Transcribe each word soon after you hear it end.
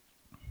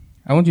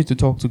I want you to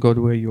talk to God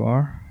where you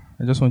are.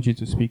 I just want you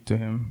to speak to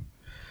Him.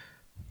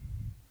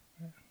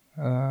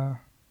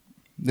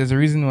 There's a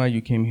reason why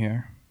you came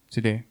here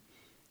today.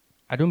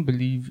 I don't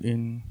believe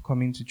in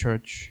coming to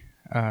church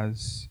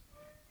as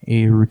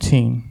a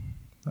routine,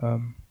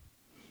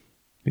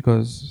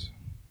 because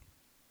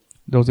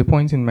there was a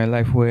point in my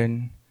life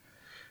when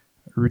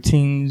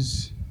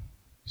routines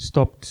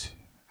stopped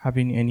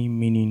having any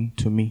meaning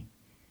to me.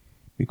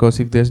 Because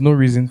if there's no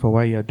reason for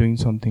why you're doing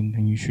something,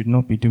 then you should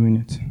not be doing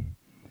it.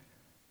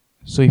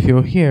 So if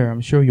you're here,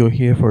 I'm sure you're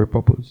here for a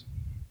purpose.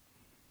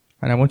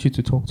 And I want you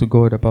to talk to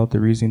God about the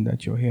reason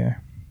that you're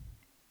here.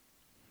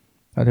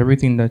 That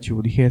everything that you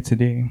would hear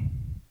today,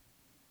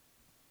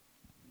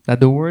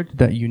 that the word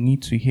that you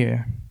need to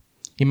hear,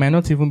 it might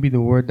not even be the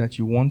word that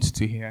you want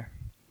to hear,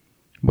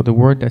 but the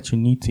word that you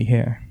need to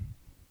hear,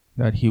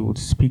 that He would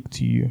speak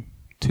to you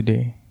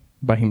today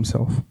by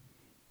Himself.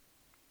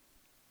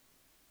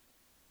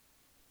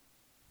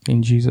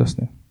 In Jesus'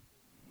 name.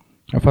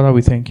 Our Father,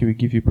 we thank you, we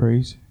give you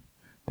praise.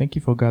 Thank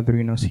you for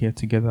gathering us here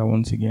together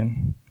once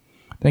again.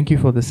 Thank you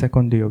for the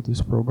second day of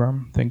this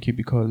program. Thank you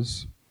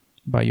because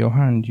by your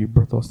hand you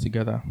brought us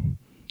together.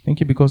 Thank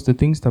you because the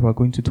things that we're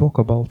going to talk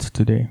about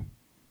today,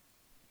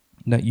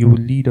 that you will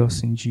lead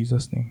us in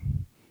Jesus'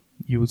 name.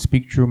 You would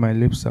speak through my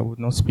lips. I would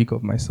not speak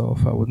of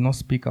myself. I would not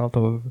speak out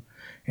of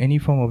any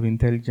form of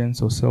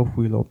intelligence or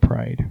self-will or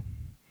pride.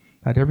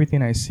 That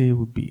everything I say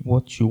would be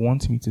what you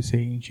want me to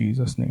say in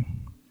Jesus'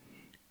 name.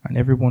 And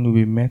everyone will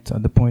be met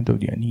at the point of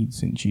their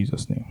needs in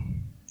Jesus'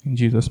 name. In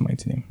Jesus'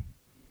 mighty name.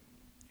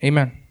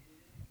 Amen.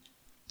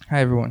 Hi,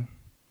 everyone.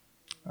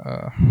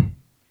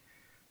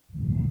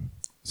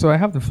 So I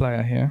have the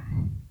flyer here.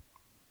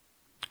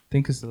 I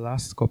think it's the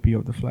last copy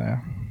of the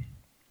flyer.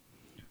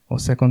 Or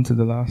second to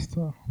the last.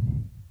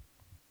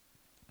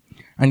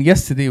 And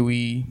yesterday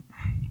we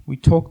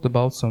talked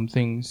about some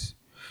things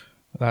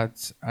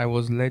that I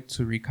was led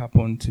to recap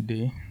on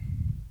today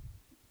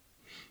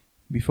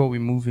before we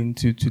move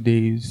into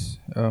today's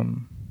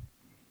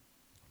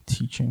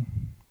teaching.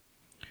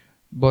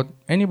 But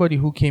anybody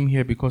who came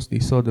here because they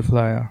saw the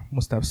flyer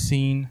must have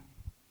seen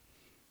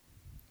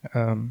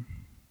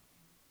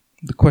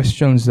the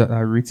questions that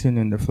are written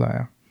in the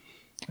flyer.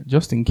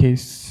 Just in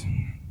case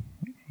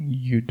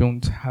you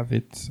don't have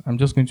it, I'm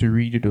just going to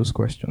read you those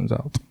questions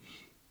out.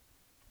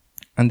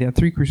 And there are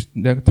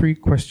three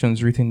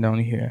questions written down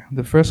here.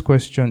 The first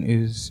question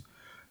is,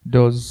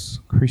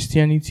 does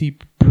Christianity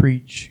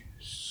preach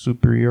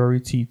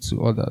superiority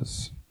to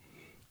others?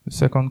 The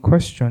second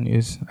question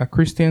is, are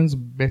Christians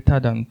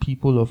better than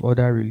people of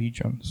other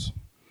religions?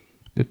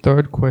 The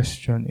third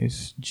question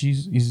is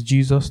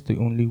Jesus the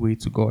only way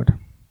to God?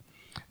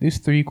 These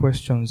three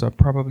questions are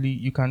probably,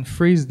 you can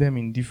phrase them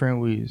in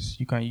different ways.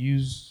 You can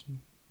use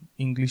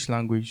English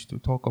language to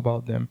talk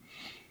about them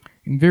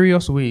in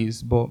various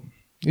ways, but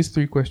these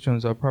three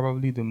questions are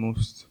probably the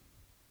most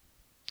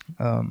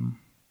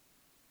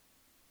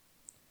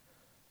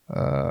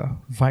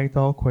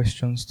vital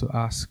questions to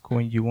ask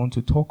when you want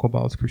to talk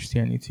about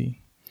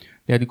Christianity.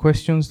 They are the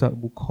questions that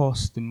will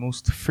cause the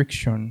most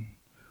friction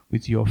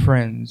with your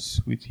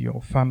friends, with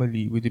your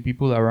family, with the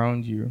people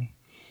around you.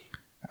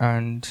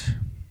 And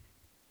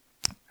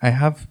I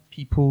have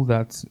people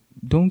that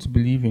don't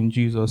believe in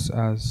Jesus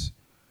as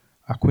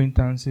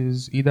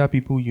acquaintances, either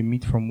people you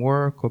meet from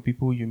work or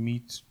people you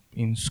meet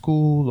in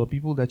school or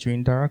people that you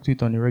interact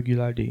with on a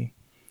regular day.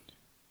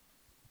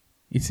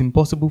 It's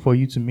impossible for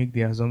you to make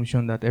the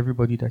assumption that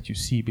everybody that you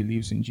see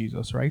believes in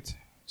Jesus, right?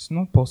 It's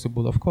not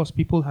possible. Of course,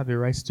 people have a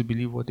right to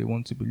believe what they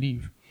want to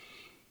believe.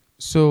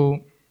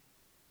 So,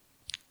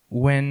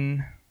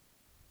 when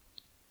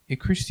a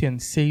Christian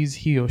says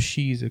he or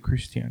she is a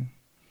Christian,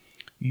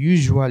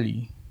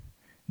 usually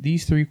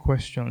these three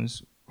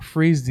questions,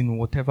 phrased in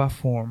whatever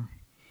form,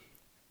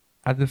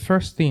 are the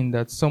first thing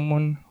that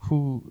someone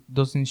who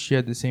doesn't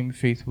share the same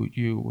faith with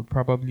you would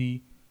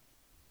probably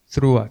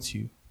throw at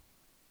you.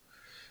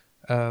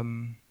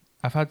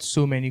 I've had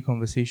so many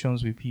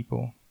conversations with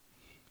people.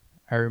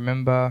 I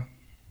remember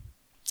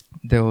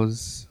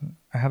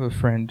I have a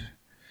friend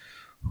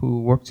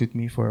who worked with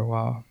me for a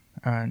while,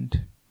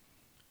 and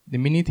the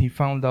minute he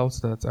found out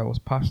that I was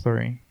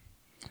pastoring,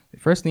 the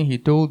first thing he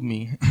told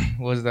me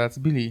was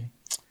that, Billy,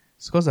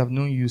 it's because I've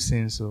known you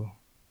since, so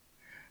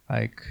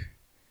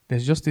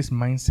there's just this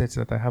mindset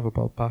that I have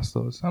about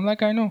pastors. I'm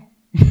like, I know.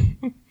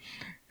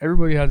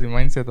 Everybody has a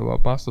mindset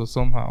about pastors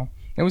somehow.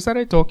 And we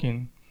started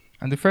talking.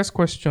 And the first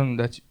question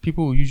that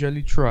people will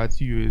usually throw at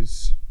you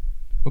is,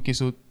 okay,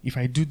 so if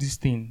I do this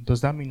thing,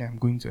 does that mean I'm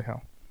going to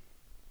hell?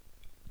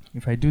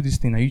 If I do this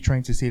thing, are you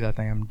trying to say that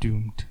I am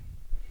doomed?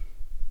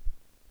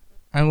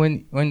 And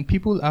when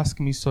people ask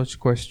me such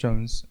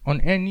questions,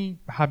 on any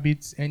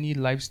habits, any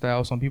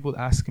lifestyle, some people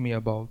ask me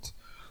about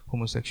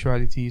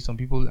homosexuality, some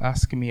people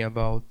ask me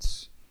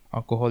about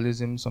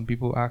alcoholism, some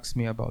people ask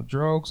me about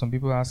drugs, some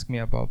people ask me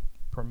about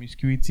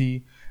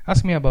promiscuity,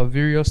 ask me about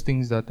various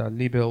things that are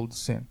labeled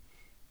sin.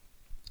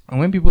 And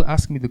when people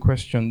ask me the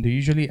question, they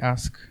usually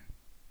ask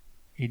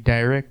a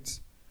direct,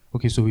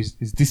 okay, so is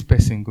this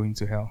person going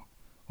to hell?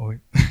 Oh,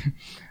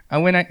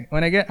 and when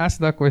I get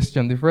asked that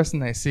question, the first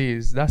thing I say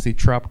is that's a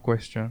trap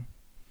question.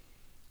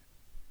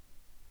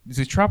 It's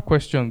a trap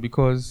question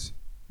because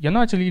you're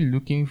not actually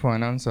looking for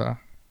an answer.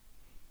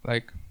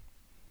 Like,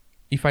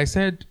 if I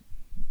said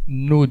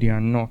no, they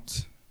are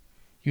not,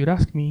 you'd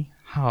ask me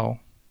how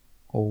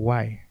or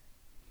why.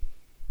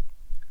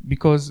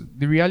 Because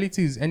the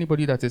reality is,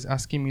 anybody that is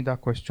asking me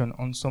that question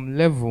on some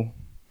level,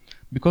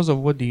 because of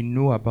what they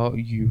know about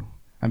you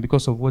and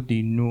because of what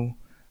they know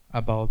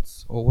about,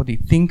 or what they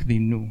think they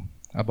know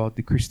about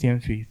the Christian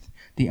faith,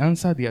 the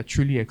answer they are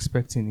truly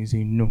expecting is a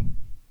no.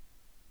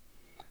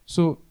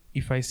 So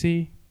if I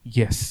say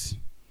yes,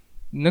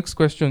 next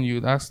question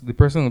you'd ask, the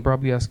person will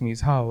probably ask me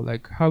is how.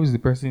 Like, how is the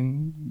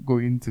person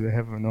going to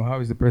heaven, or how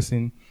is the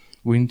person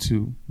going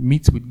to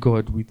meet with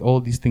God with all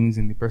these things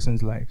in the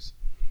person's lives?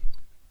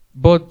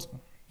 But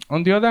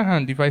on the other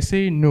hand, if I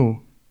say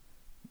no,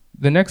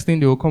 the next thing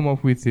they will come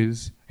up with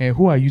is,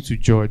 who are you to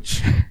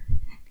judge?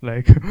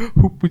 Like,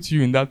 who put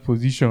you in that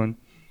position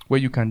where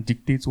you can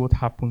dictate what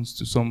happens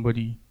to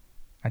somebody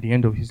at the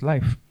end of his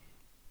life?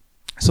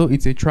 So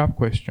it's a trap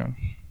question.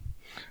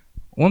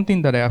 One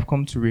thing that I have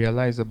come to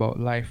realize about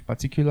life,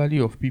 particularly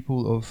of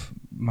people of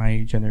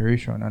my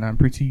generation, and I'm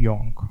pretty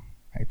young,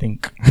 I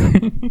think,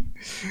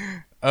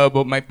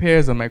 but my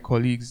peers and my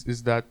colleagues,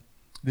 is that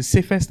the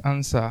safest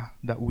answer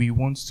that we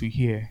want to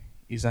hear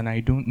is an I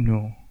don't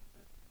know.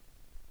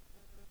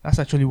 That's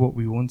actually what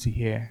we want to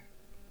hear.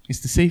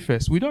 It's the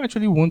safest. We don't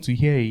actually want to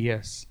hear a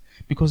yes,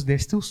 because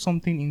there's still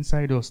something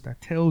inside us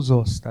that tells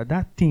us that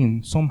that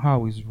thing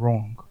somehow is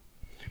wrong.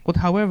 But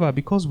however,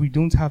 because we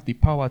don't have the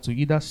power to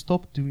either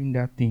stop doing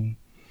that thing,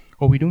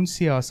 or we don't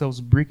see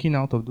ourselves breaking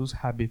out of those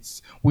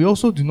habits, we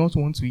also do not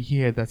want to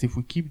hear that if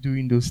we keep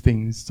doing those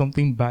things,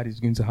 something bad is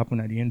going to happen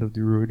at the end of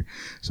the road.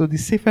 So the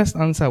safest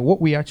answer,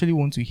 what we actually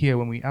want to hear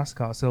when we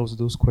ask ourselves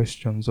those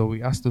questions, or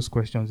we ask those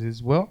questions,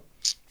 is, well,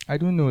 I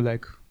don't know,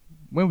 like,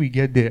 when we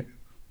get there,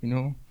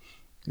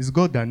 it's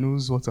God that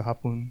knows what will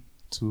happen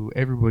to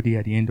everybody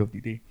at the end of the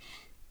day.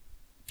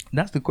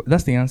 That's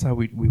the answer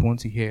we want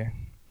to hear.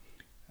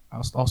 I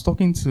was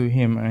talking to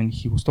him, and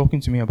he was talking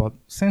to me about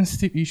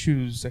sensitive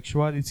issues,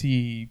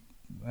 sexuality,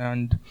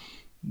 and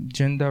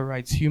gender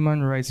rights,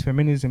 human rights,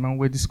 feminism, and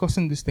we're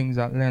discussing these things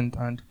at length.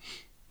 And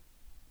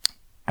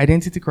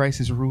identity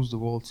crisis rules the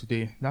world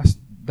today.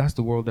 That's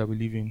the world that we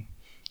live in.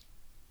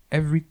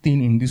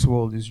 Everything in this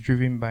world is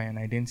driven by an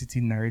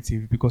identity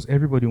narrative, because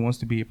everybody wants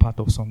to be a part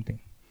of something.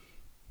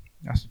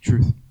 That's the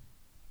truth.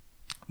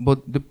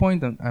 But the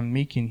point that I'm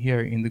making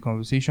here in the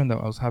conversation that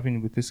I was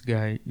having with this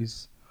guy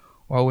is,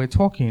 while we're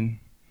talking,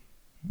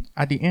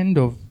 at the end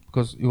of,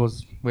 because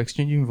we're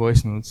exchanging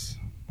voice notes,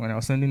 when I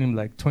was sending him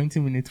like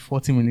 20-minute,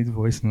 40-minute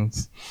voice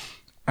notes,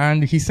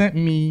 and he sent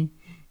me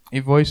a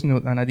voice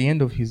note, and at the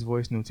end of his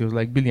voice note, he was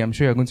like, Billy, I'm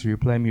sure you're going to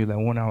reply me in like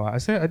 1 hour. I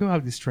said, I don't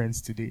have the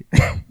strength today.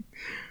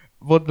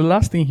 But the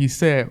last thing he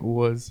said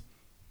was,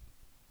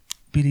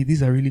 Billy,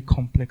 these are really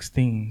complex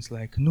things.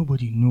 Like,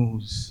 nobody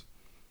knows.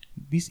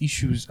 These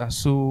issues are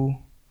so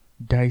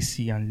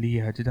dicey and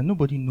layered that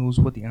nobody knows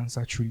what the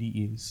answer truly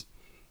is.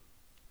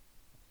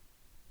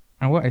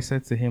 And what I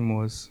said to him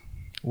was,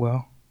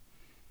 well,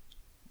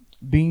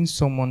 being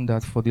someone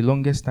that for the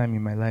longest time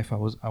in my life, I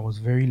was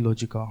very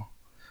logical.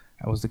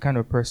 I was the kind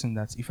of person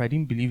that if I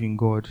didn't believe in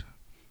God,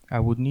 I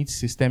would need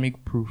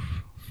systemic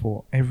proof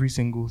for every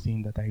single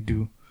thing that I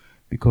do.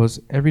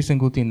 Because every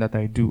single thing that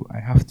I do, I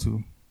have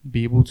to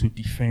be able to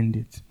defend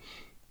it.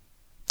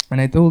 And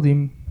I told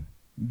him,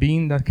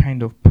 being that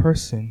kind of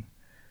person,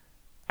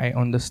 I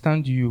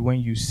understand you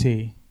when you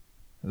say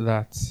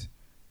that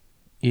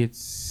I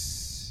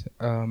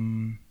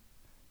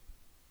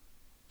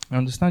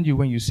understand you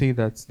when you say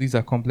that these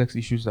are complex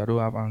issues that don't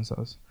have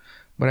answers.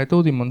 But I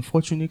told him,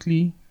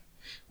 unfortunately,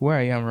 where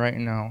I am right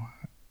now,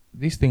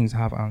 these things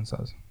have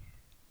answers.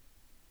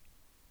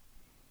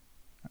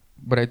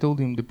 But I told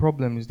him the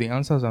problem is the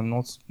answers are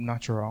not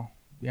natural.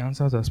 The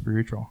answers are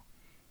spiritual.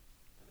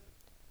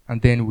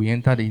 And then we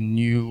entered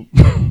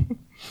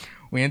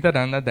we entered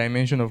another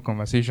dimension of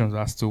conversations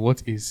as to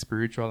what is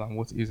spiritual and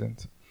what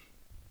isn't.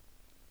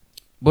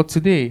 But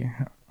today,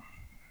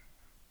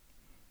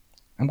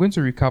 I'm going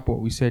to recap what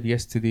we said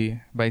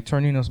yesterday by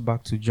turning us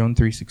back to John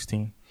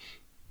 3:16.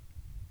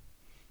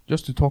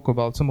 Just to talk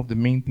about some of the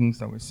main things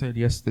that were said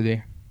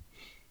yesterday.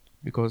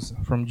 Because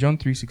from John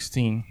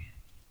 3:16,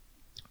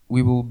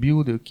 we will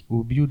build a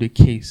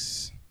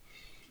case,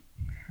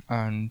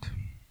 and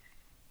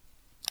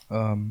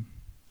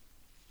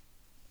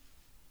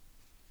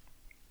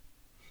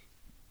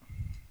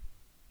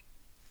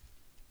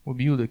we'll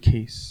build a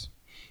case,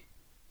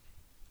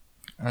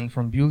 and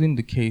from building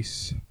the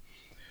case,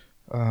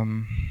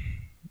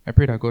 I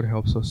pray that God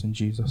helps us in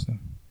Jesus' name.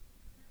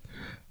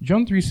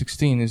 John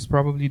 3:16 is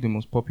probably the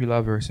most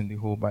popular verse in the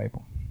whole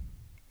Bible.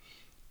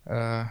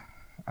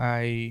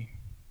 I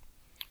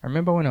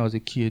remember when I was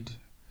a kid,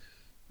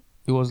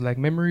 it was like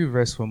memory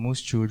verse for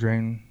most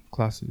children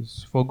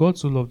classes. For God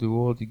so loved the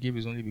world, he gave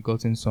his only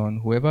begotten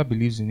Son. Whoever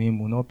believes in him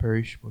will not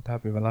perish but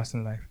have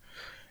everlasting life.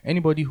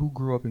 Anybody who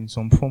grew up in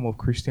some form of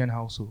Christian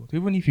household,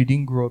 even if you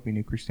didn't grow up in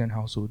a Christian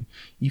household,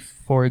 if,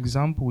 for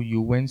example,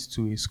 you went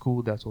to a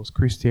school that was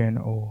Christian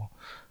or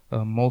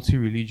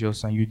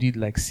multi-religious and you did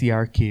like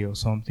CRK or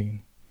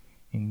something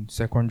in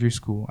secondary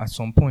school, at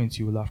some point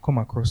you will have come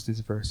across this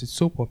verse. It's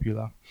so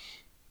popular.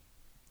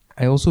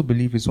 I also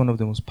believe it's one of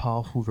the most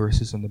powerful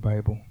verses in the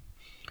Bible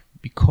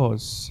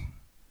because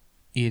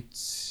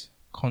it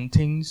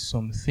contains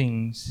some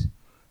things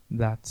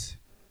that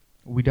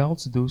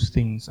without those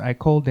things, I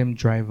call them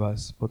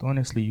drivers, but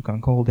honestly, you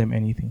can call them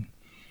anything.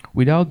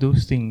 Without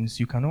those things,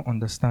 you cannot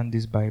understand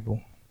this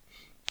Bible.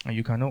 And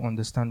you cannot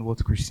understand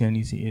what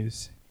Christianity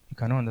is. You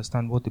cannot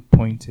understand what the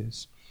point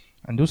is.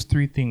 And those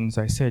three things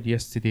I said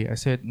yesterday, I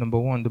said, number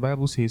one, the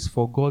Bible says,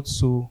 for God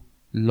so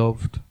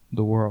loved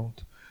the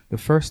world. The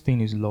first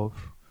thing is love.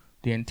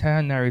 The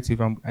entire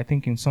narrative, I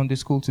think in Sunday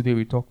school today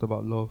we talked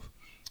about love.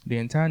 The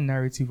entire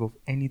narrative of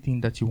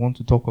anything that you want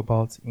to talk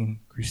about in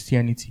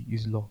Christianity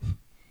is love.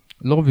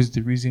 Love is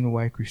the reason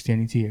why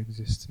Christianity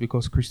exists,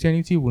 because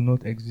Christianity will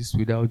not exist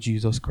without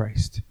Jesus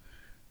Christ.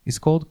 It's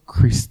called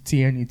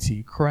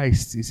Christianity.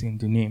 Christ is in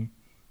the name.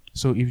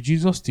 So if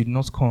Jesus did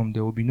not come,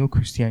 there will be no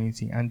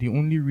Christianity. And the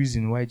only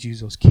reason why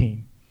Jesus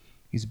came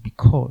is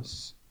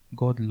because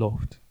God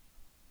loved.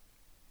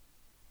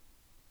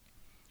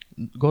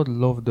 God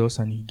loved us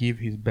and he gave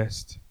his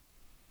best.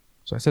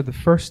 So I said the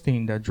first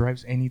thing that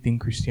drives anything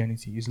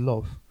Christianity is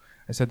love.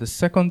 I said the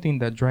second thing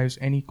that drives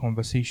any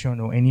conversation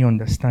or any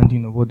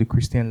understanding of what the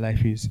Christian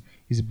life is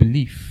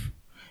belief.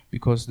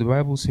 Because the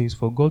Bible says,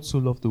 for God so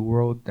loved the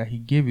world that he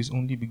gave his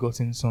only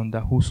begotten Son,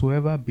 that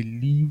whosoever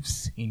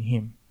believes in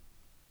him.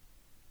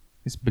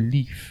 It's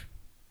belief.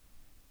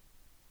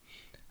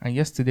 And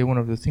yesterday, one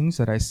of the things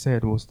that I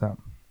said was that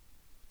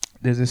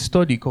there's a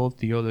study called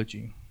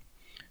theology.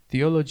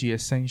 Theology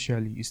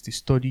essentially is the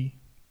study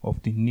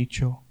of the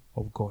nature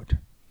of God.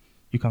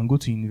 You can go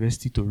to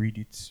university to read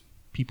it.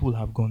 People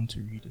have gone to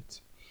read it.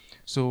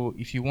 So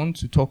if you want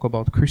to talk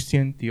about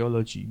Christian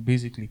theology,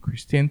 basically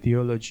Christian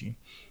theology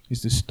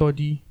is the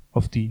study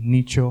of the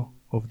nature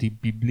of the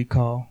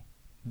biblical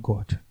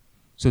God.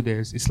 So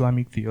there's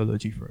Islamic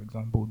theology, for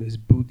example. There's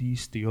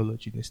Buddhist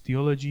theology. There's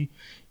theology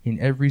in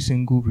every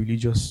single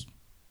religious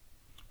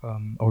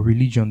or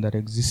religion that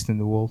exists in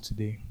the world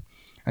today.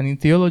 And in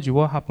theology,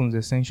 what happens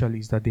essentially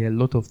is that there are a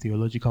lot of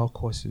theological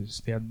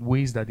courses. There are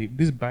ways that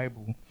this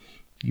Bible,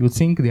 you would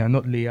think there are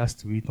not layers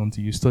to it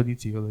until you study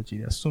theology.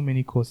 There are so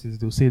many courses.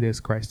 They'll say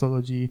there's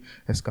Christology,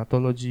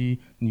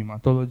 eschatology,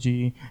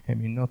 pneumatology,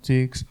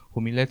 hermeneutics,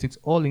 homiletics,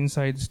 all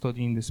inside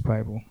studying this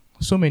Bible.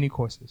 So many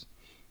courses.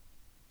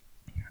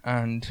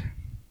 And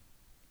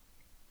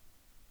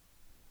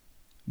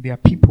there are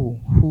people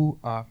who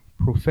are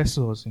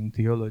professors in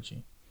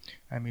theology.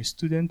 I'm a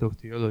student of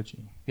theology.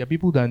 There are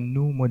people that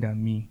know more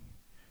than me,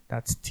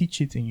 that teach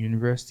it in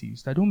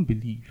universities, that don't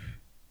believe.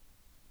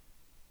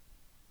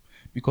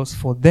 Because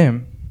for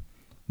them,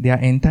 their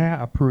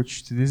entire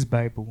approach to this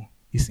Bible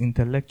is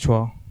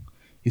intellectual,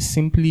 is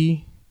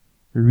simply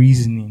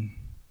reasoning.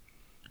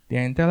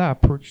 Their entire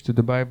approach to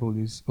the Bible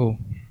is,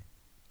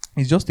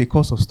 it's just a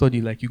course of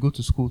study, like you go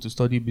to school to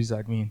study biz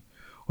admin,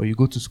 or you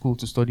go to school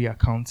to study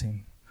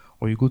accounting,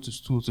 or you go to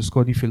school to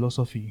study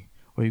philosophy,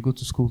 or you go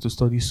to school to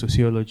study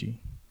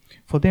sociology.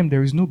 For them,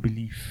 there is no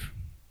belief.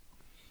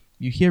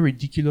 You hear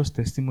ridiculous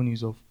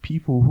testimonies of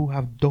people who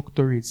have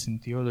doctorates in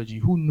theology,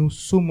 who know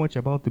so much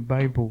about the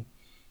Bible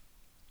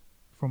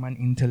from an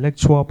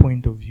intellectual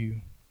point of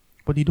view,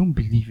 but they don't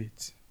believe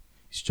it.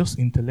 It's just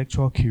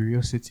intellectual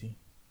curiosity.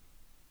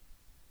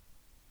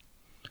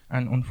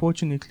 And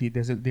unfortunately,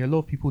 there are a lot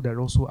of people that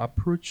also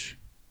approach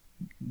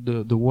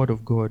the Word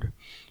of God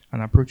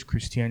and approach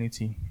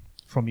Christianity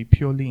from a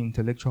purely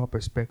intellectual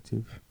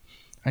perspective.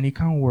 And it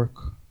can't work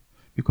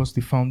because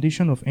the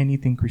foundation of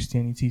anything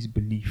Christianity is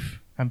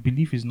belief. And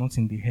belief is not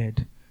in the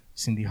head,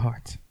 it's in the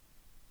heart.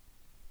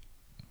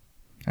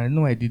 And I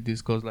know I did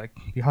this because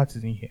the heart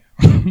isn't here.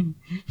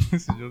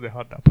 This is just the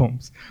heart that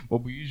pumps. But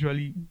we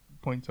usually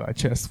point to our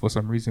chest for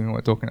some reason when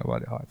we're talking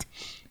about the heart.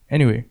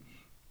 Anyway,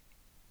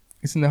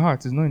 it's in the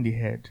heart, it's not in the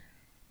head.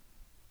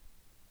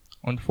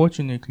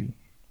 Unfortunately.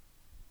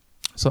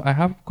 So I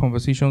have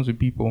conversations with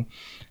people,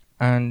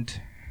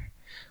 and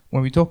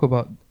when we talk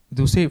about,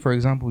 they'll say, for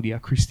example, they are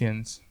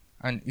Christians.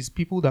 And it's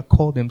people that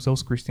call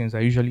themselves Christians I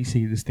usually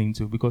say this thing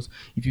to, because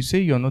if you say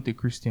you're not a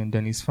Christian,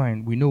 then it's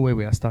fine. We know where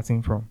we are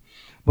starting from.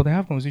 But I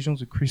have conversations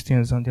with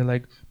Christians, and they're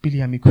like,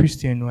 Billy, I'm a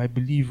Christian, or I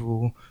believe,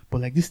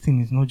 but this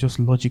thing is not just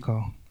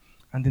logical.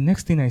 And the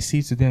next thing I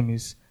say to them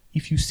is,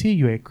 if you say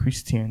you're a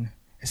Christian,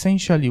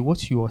 essentially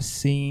what you are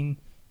saying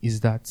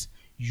is that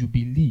you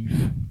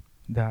believe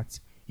that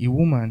a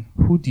woman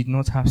who did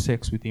not have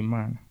sex with a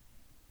man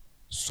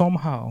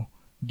somehow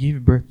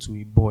gave birth to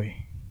a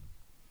boy.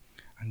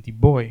 And the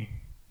boy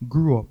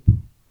grew up.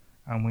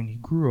 And when he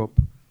grew up,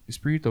 the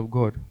Spirit of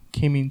God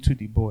came into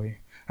the boy.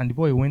 And the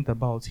boy went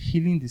about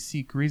healing the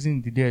sick,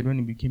 raising the dead when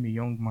he became a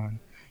young man.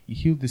 He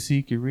healed the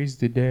sick, he raised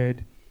the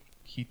dead.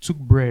 He took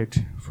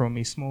bread from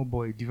a small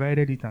boy,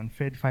 divided it and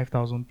fed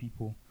 5,000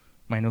 people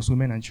minus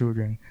women and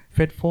children,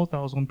 fed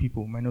 4,000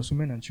 people, minus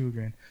women and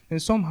children. Then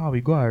somehow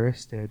he got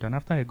arrested, and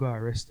after he got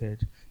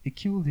arrested, they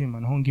killed him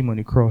and hung him on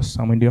the cross.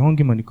 And when they hung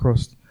him on the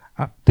cross,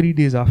 3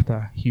 days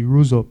after, he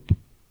rose up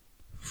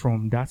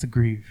from that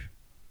grave.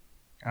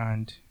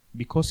 And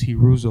because he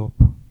rose up,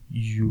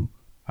 you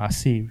are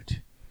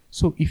saved.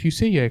 So if you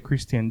say you're a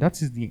Christian,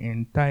 that is the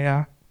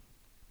entire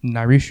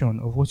narration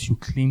of what you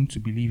claim to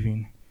believe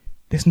in.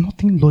 There's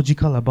nothing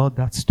logical about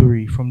that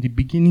story from the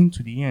beginning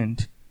to the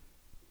end.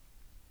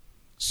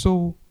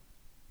 So,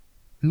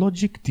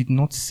 logic did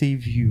not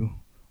save you.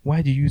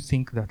 Why do you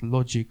think that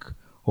logic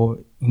or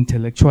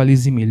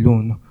intellectualism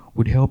alone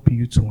would help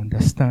you to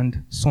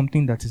understand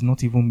something that is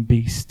not even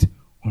based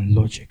on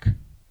logic?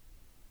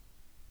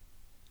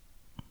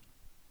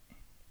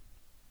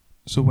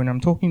 So when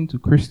I'm talking to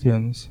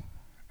Christians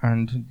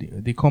and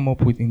they come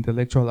up with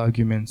intellectual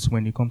arguments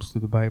when it comes to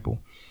the Bible,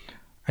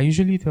 I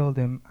usually tell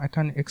them, I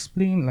can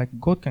explain, like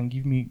God can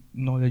give me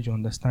knowledge or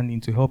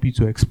understanding to help you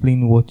to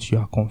explain what you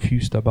are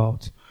confused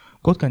about.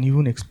 God can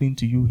even explain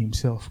to you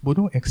himself, but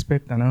don't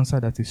expect an answer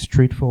that is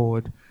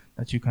straightforward,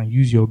 that you can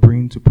use your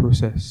brain to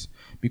process.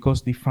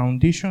 Because the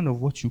foundation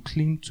of what you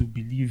claim to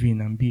believe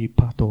in and be a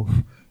part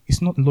of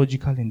is not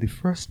logical in the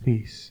first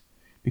place.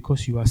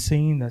 Because you are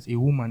saying that a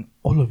woman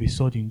all of a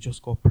sudden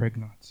just got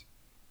pregnant.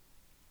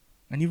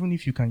 And even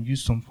if you can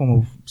use some form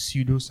of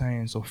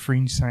pseudoscience or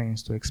fringe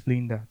science to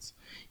explain that,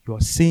 you are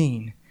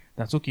saying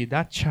that, okay,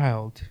 that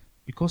child,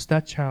 because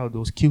that child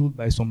was killed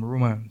by some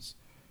Romans,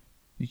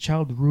 the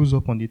child rose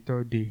up on the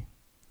third day,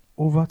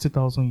 over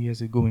 2,000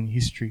 years ago in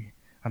history,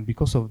 and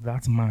because of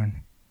that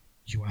man,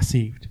 you are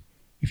saved.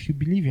 If you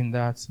believe in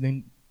that,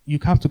 then you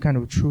have to kind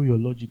of throw your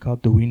logic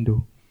out the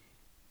window.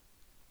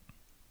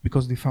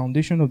 Because the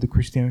foundation of the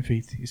Christian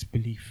faith is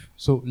belief.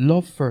 So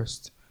love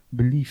first,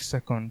 belief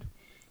second.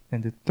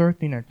 And the third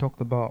thing I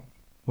talked about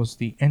was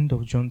the end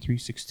of John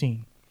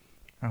 3:16.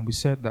 And we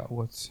said that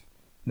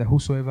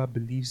whosoever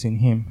believes in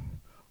him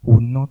will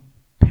not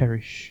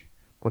perish,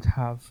 but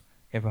have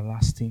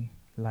everlasting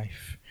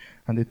life.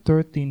 And the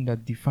third thing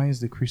that defines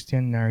the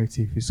Christian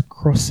narrative is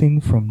crossing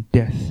from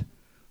death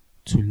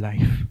to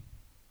life.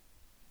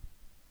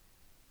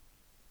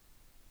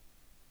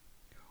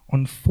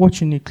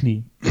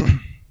 Unfortunately,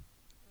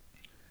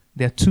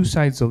 there are two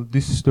sides of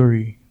this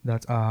story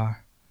that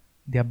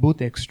they are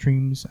both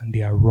extremes and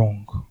they are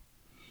wrong.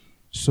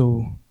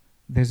 So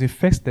there's a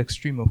first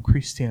extreme of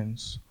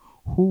Christians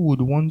who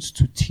would want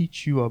to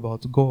teach you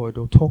about God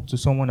or talk to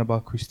someone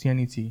about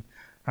Christianity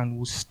and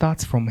will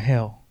start from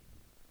hell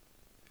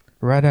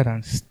rather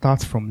than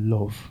start from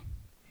love.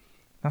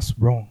 That's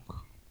wrong.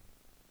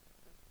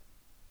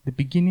 The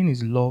beginning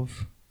is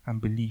love and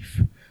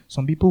belief.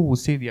 Some people will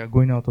say they are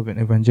going out of an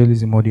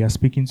evangelism, or they are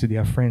speaking to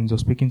their friends or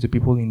speaking to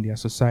people in their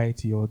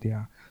society or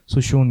their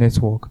social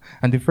network,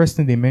 and the first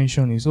thing they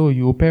mention is, oh,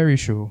 you will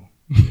perish, oh.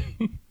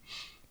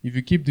 If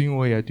you keep doing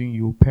what you're doing,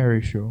 you will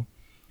perish, oh.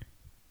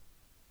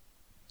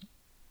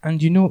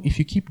 And if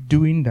you keep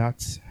doing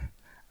that,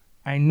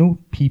 I know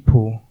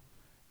people,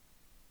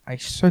 I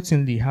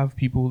certainly have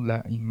people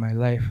that in my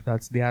life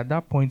that they are at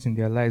that point in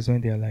their lives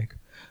when they are like,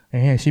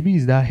 Shibi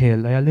is that hell,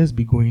 let's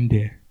be going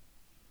there.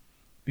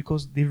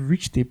 Because they've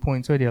reached a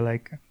point where they're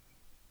like,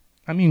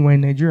 we're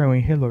in Nigeria, we're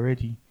in hell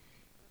already.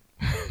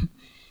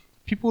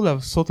 People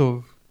have sort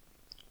of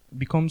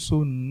become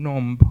so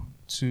numb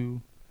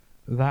to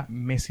that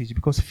message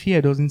because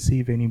fear doesn't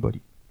save anybody.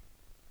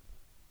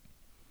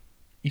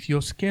 If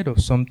you're scared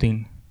of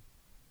something,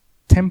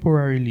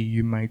 temporarily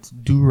you might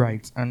do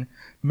right. And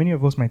many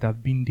of us might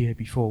have been there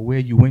before, where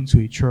you went to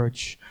a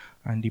church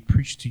and they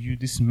preached to you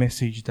this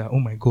message that, oh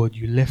my God,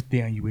 you left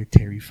there and you were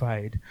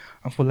terrified.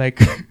 And for like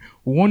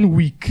 1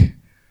 week,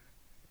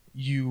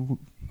 you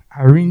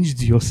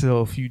arranged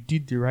yourself, you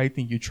did the right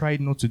thing, you tried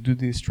not to do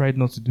this, tried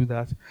not to do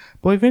that.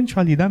 But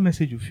eventually that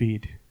message will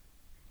fade.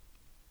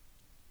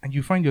 And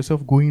you find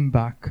yourself going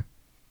back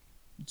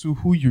to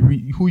who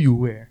you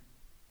were.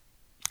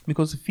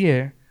 Because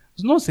fear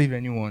does not save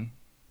anyone.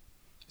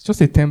 It's just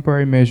a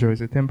temporary measure,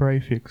 it's a temporary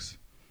fix.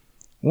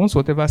 Once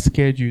whatever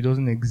scared you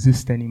doesn't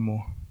exist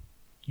anymore,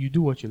 you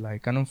do what you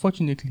like. And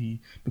unfortunately,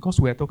 because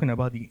we are talking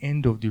about the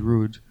end of the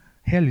road,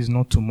 hell is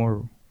not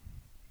tomorrow.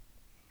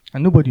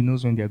 And nobody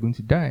knows when they are going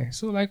to die.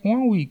 So like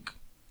 1 week,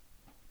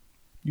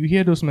 you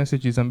hear those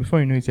messages and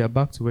before you know it, you're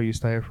back to where you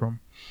started from.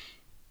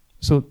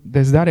 So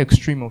there's that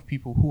extreme of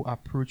people who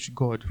approach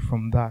God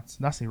from that.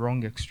 That's a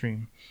wrong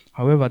extreme.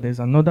 However, there's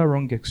another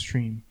wrong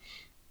extreme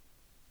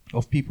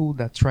of people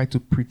that try to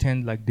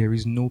pretend like there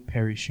is no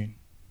perishing.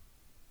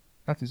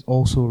 That is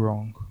also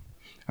wrong.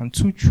 And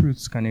two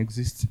truths can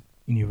exist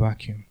in a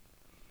vacuum.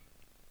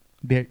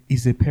 There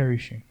is a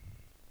perishing.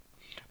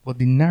 But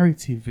the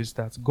narrative is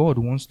that God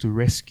wants to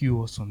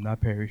rescue us from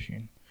that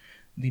perishing.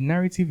 The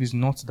narrative is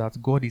not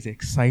that God is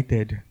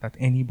excited that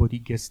anybody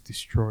gets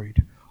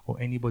destroyed or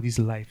anybody's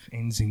life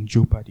ends in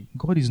jeopardy.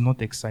 God is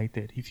not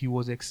excited. If he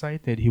was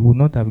excited, he would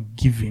not have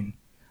given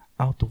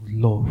out of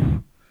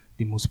love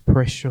the most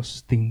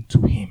precious thing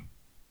to him.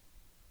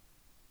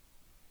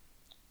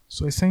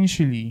 So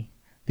essentially,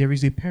 there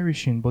is a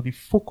perishing, but the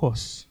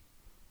focus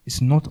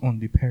is not on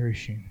the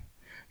perishing.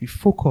 The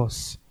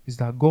focus is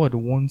that God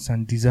wants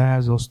and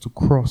desires us to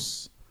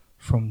cross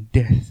from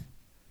death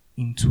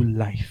into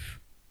life.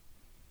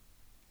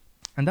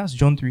 And that's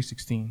John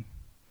 3:16.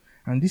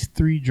 And these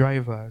three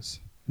drivers,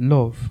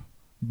 love,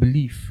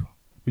 belief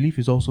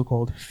is also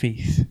called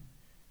faith.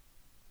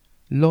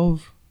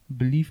 Love,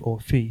 belief, or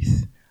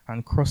faith,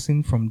 and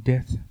crossing from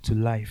death to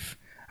life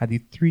are the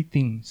three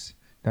things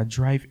that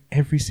drive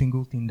every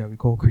single thing that we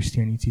call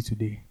Christianity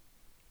today.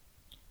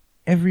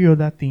 Every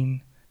other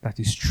thing that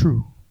is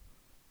true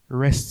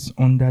rests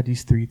under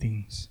these three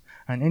things.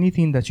 And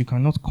anything that you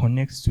cannot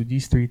connect to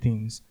these three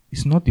things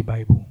is not the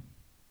Bible.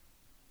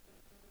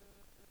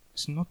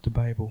 It's not the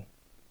Bible.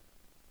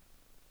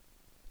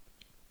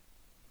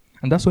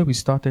 And that's where we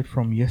started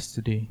from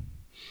yesterday.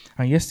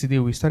 And yesterday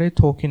we started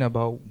talking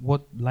about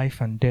what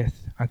life and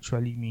death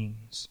actually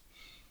means.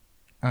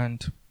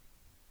 And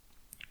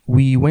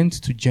we went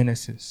to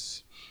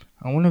Genesis.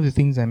 And one of the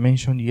things I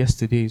mentioned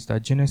yesterday is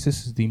that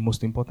Genesis is the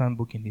most important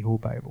book in the whole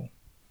Bible.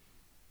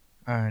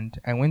 And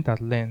I went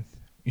at length.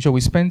 So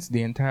we spent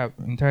the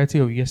entirety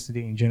of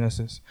yesterday in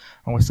Genesis.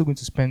 And we're still going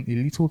to spend a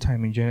little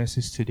time in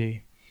Genesis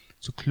today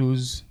to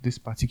close this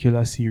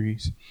particular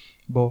series.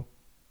 But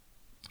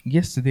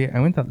yesterday I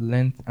went at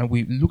length and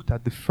we looked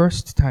at the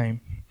first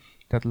time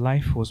that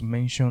life was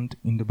mentioned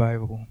in the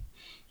Bible.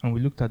 And we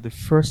looked at the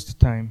first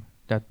time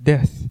that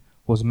death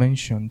was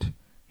mentioned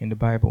in the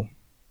Bible.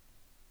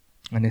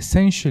 And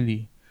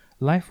essentially,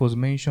 life was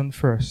mentioned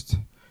first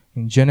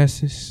in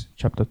Genesis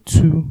chapter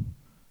 2,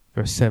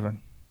 verse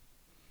 7,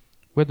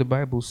 where the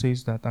Bible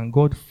says that, and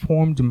God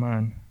formed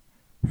man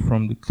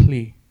from the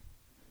clay,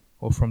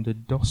 or from the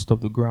dust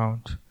of the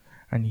ground,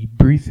 and he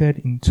breathed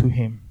into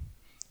him,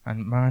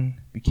 and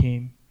man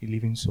became a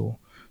living soul.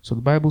 So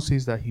the Bible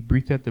says that he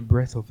breathed the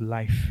breath of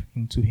life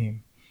into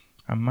him,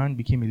 and man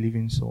became a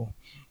living soul.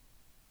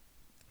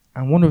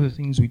 And one of the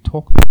things we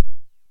talked about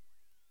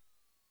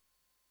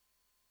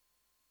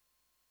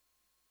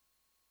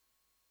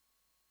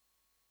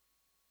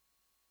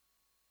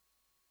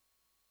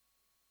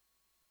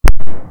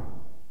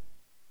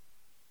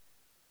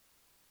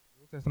the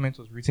Old Testament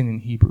was written in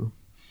Hebrew,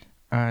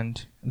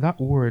 and that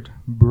word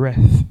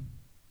breath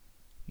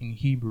in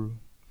Hebrew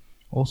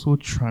also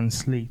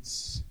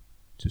translates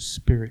to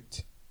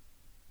spirit.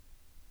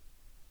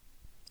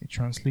 It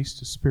translates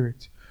to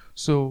spirit.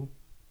 So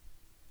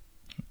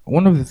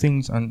one of the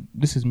things, and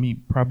this is me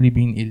probably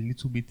being a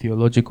little bit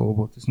theological,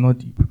 but it's not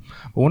deep.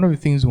 But one of the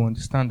things we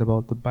understand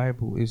about the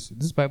Bible is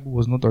this Bible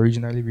was not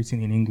originally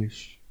written in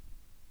English.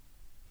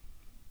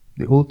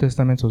 The Old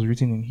Testament was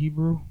written in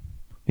Hebrew.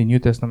 The New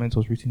Testament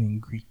was written in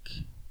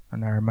Greek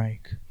and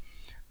Aramaic.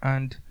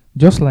 And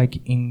just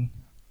like in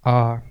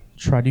our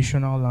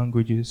traditional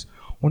languages,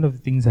 one of the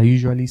things I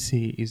usually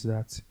say is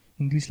that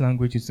English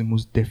language is the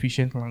most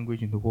deficient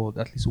language in the world,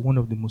 at least one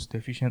of the most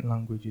deficient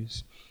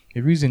languages.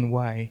 The reason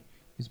why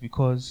is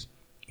because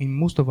in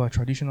most of our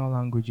traditional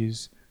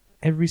languages,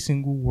 every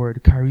single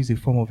word carries a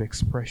form of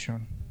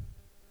expression.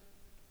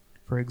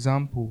 For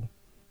example,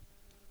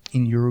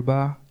 in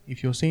Yoruba,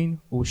 if you're saying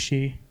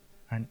Oshe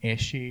and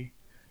Eshe,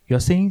 you're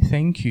saying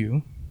thank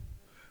you,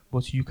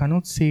 but you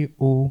cannot say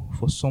O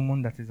for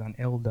someone that is an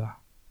elder.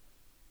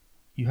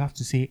 You have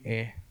to say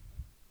E.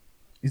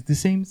 It's the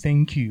same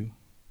thank you,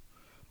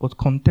 but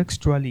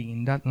contextually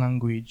in that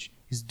language,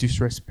 it's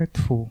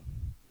disrespectful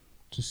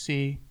to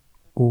say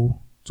O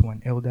to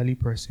an elderly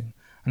person.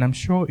 And I'm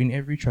sure in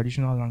every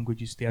traditional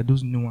languages, there are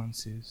those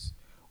nuances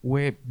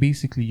where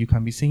basically you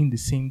can be saying the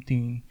same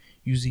thing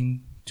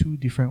using two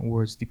different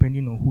words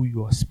depending on who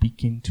you are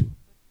speaking to.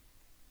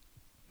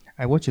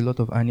 I watch a lot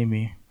of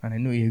anime, and I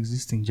know it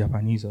exists in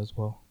Japanese as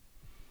well.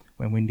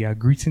 When they are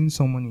greeting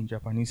someone in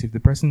Japanese, if the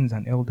person is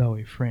an elder or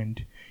a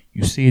friend,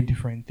 you say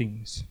different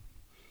things.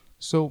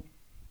 So,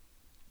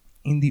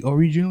 in the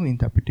original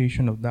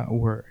interpretation of that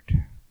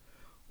word,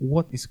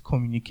 what is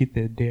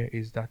communicated there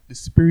is that the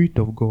Spirit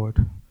of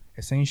God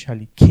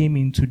essentially came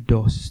into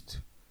dust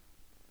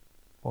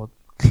or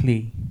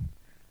clay,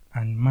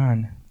 and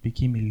man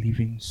became a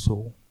living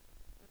soul.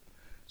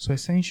 So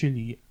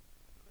essentially,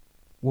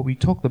 what we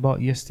talked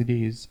about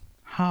yesterday is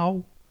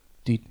how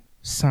did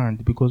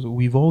sand, because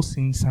we've all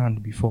seen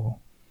sand before,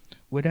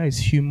 whether it's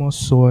humus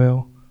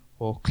soil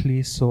or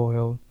clay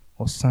soil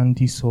or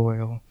sandy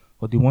soil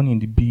or the one in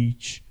the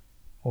beach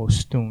or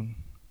stone,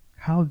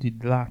 how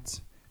did that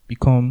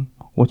become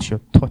what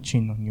you're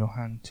touching on your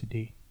hand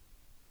today?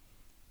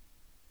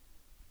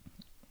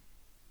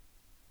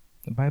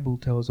 The Bible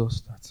tells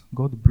us that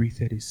God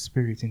breathed his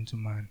spirit into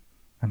man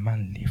and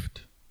man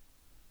lived.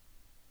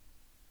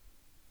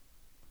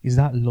 Is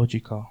that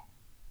logical?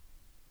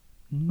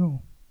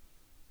 No.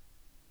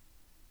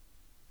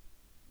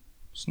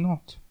 It's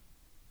not.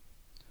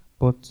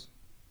 But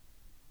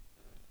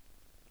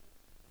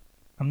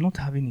I'm not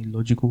having a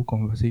logical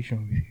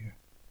conversation with you.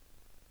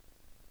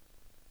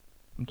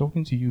 I'm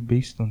talking to you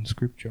based on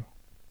scripture.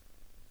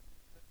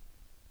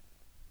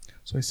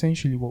 So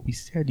essentially what we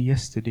said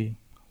yesterday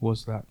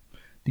was that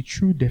the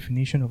true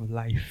definition of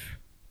life,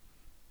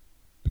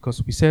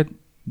 because we said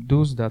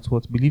those that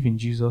what believe in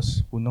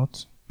Jesus will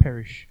not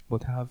perish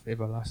but have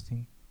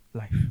everlasting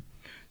life.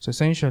 So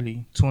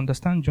essentially, to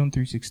understand John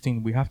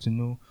 3:16, we have to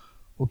know,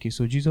 okay,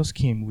 so Jesus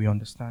came, we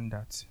understand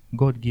that.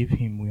 God gave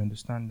him, we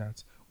understand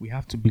that. We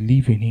have to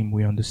believe in him,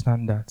 we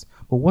understand that.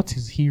 But what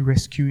is he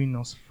rescuing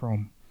us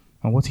from?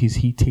 And what is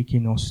he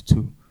taking us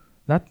to?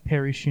 That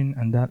perishing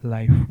and that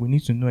life, we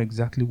need to know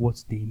exactly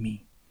what they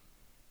mean.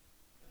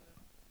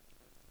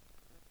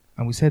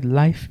 And we said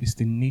life is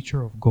the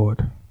nature of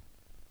God,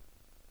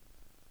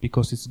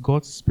 because it's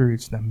God's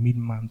spirit that made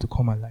man to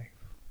come alive.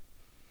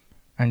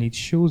 And it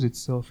shows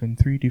itself in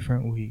 3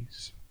 different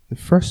ways. The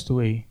first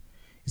way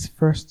is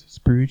first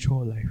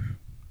spiritual life.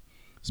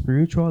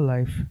 Spiritual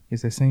life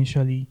is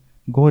essentially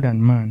God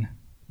and man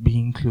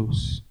being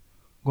close.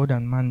 God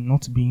and man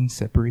not being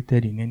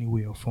separated in any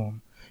way or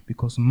form,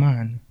 because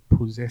man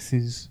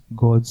possesses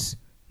God's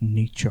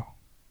nature.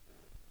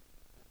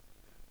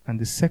 And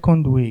the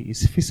second way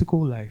is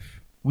physical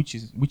life,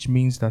 which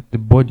means that the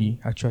body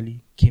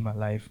actually came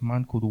alive.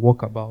 Man could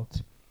walk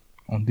about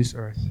on this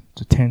earth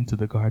to tend to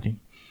the garden.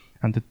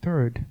 And the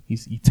third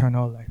is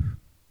eternal life.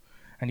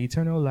 And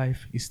eternal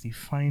life is the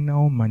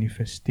final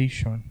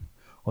manifestation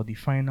or the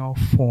final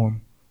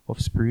form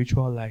of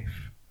spiritual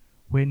life,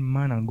 when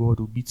man and God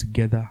will be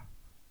together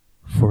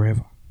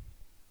forever.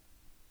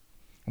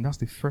 And that's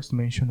the first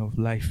mention of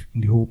life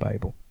in the whole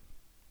Bible.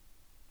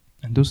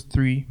 And those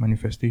 3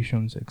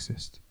 manifestations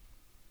exist.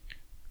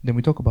 Then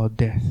we talk about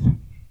death.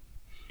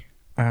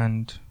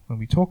 And when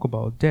we talk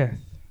about death,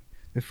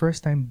 the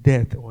first time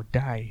death or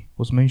die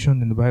was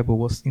mentioned in the Bible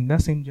was in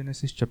that same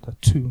Genesis chapter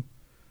 2,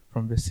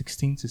 from verse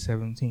 16 to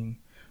 17,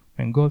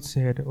 when God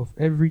said, "Of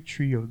every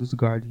tree of this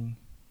garden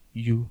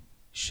you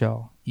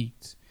shall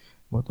eat,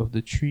 but of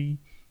the tree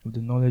of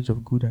the knowledge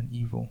of good and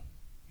evil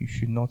you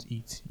should not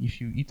eat. If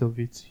you eat of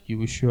it, you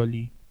will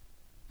surely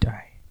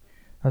die."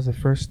 That's the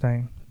first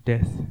time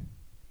death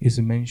is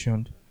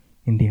mentioned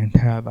in the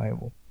entire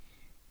Bible.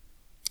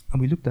 And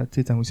we looked at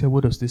it and we said,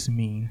 what does this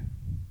mean?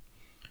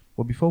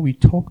 But before we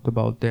talked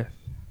about death,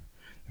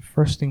 the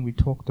first thing we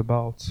talked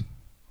about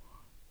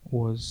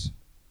was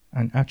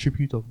an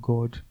attribute of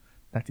God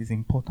that is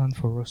important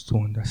for us to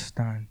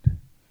understand.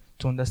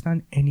 To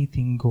understand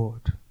anything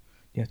God,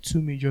 there are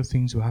 2 major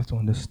things we have to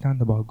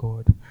understand about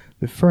God.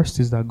 The first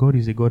is that God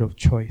is a God of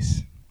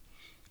choice.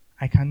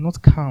 I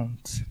cannot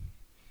count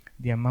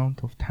the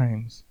amount of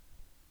times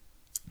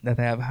that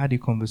I have had a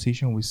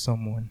conversation with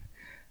someone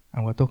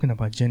and we're talking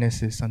about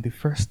Genesis, and the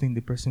first thing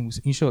the person was,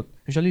 in short,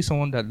 usually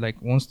someone that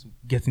wants to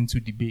get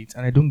into debates,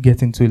 and I don't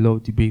get into a lot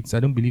of debates.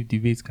 I don't believe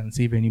debates can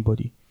save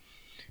anybody,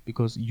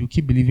 because you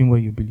keep believing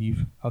what you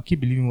believe, I'll keep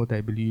believing what I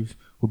believe,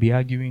 we'll be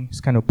arguing,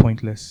 it's kind of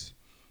pointless.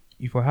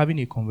 If we're having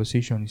a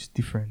conversation, it's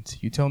different.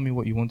 You tell me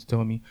what you want to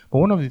tell me. But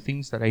one of the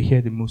things that I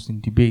hear the most in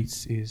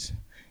debates is,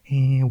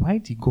 why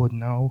did God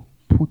now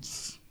put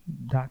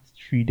that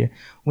tree there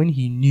when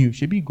he knew?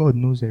 Maybe God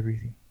knows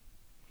everything.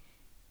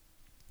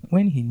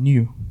 When he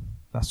knew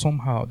that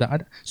somehow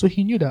so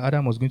he knew that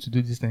Adam was going to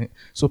do this thing.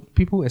 So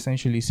people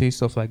essentially say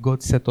stuff like,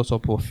 God set us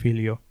up for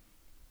failure.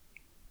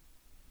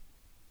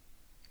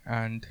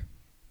 And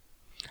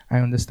I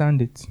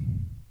understand it.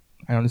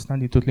 I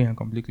understand it totally and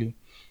completely.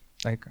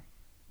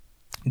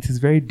 It is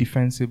very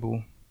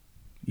defensible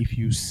if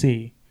you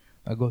say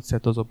that God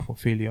set us up for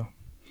failure.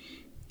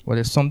 But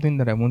there's something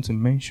that I want to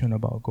mention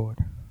about God.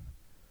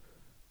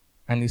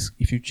 And it's,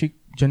 if you check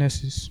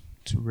Genesis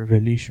to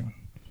Revelation,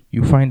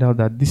 you find out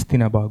that this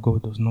thing about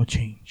God does not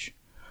change.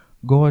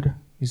 God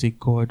is a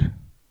God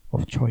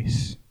of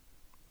choice.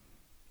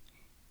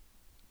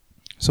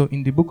 So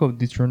in the book of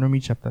Deuteronomy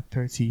chapter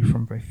 30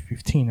 from verse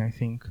 15, I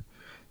think,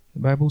 the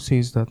Bible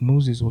says that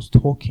Moses was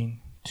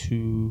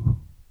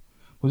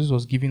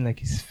giving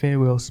his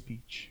farewell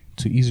speech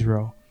to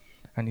Israel.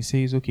 And he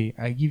says, okay,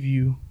 I give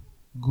you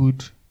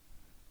good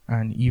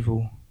and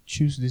evil.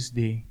 Choose this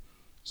day.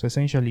 So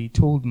essentially he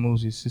told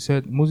Moses,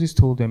 Moses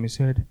told them, he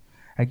said,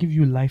 I give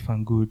you life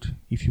and good.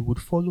 If you would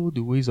follow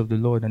the ways of the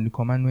Lord and the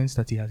commandments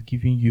that he has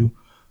given you,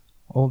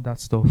 all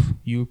that stuff,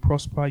 you will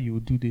prosper, you will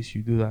do this,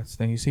 you do that.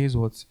 Then he says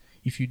what?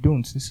 If you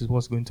don't, this is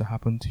what's going to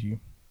happen to you.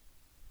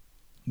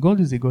 God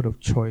is a God of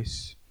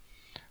choice,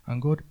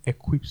 and God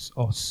equips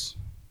us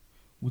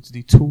with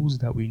the tools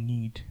that we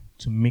need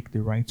to make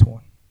the right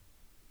one.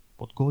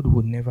 But God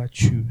will never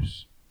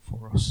choose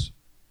for us.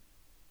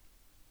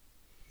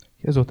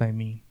 Here's what I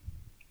mean.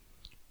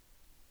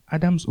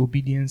 Adam's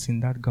obedience in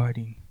that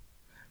garden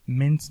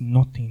meant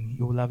nothing.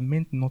 It would have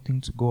meant nothing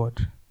to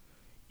God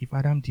if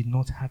Adam did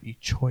not have a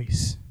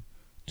choice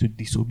to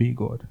disobey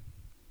God.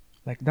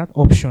 That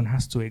option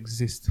has to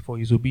exist for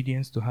his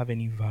obedience to have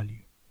any value.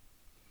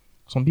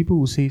 Some people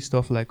will say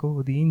stuff like,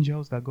 oh, the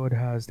angels that God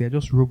has, they're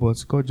just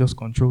robots. God just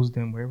controls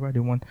them wherever they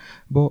want.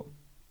 But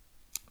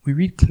we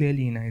read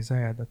clearly in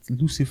Isaiah that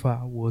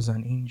Lucifer was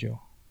an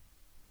angel.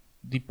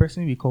 The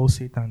person we call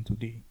Satan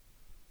today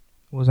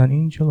was an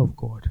angel of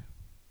God.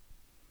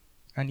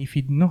 And if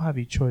he did not have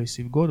a choice,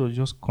 if God was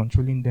just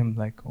controlling them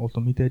like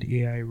automated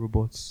AI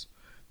robots,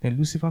 then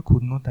Lucifer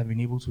could not have been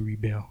able to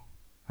rebel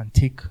and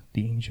take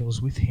the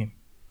angels with him.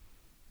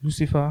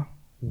 Lucifer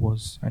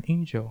was an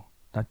angel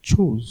that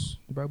chose.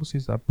 The Bible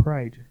says that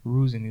pride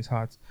rose in his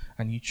heart,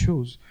 and he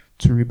chose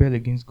to rebel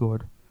against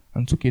God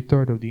and took a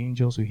third of the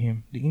angels with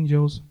him. The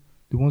angels,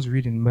 the ones we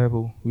read in the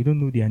Bible, we don't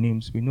know their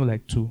names. We know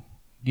like two,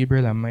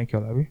 Gabriel and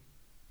Michael, are we?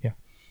 Yeah.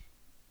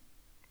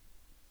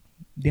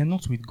 They are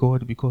not with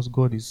God because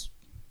God is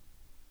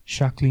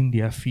shackling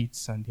their feet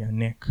and their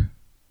neck.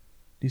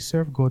 They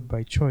serve God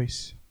by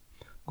choice.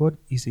 God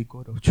is a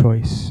God of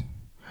choice.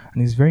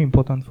 And it's very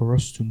important for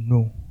us to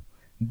know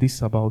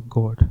this about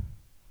God.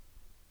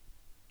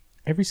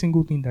 Every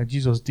single thing that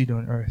Jesus did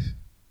on earth,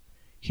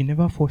 he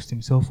never forced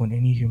himself on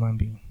any human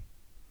being.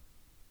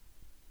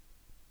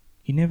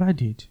 He never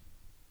did.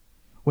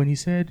 When he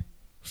said,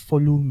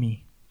 "Follow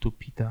me," to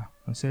Peter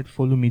and said,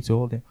 "Follow me" to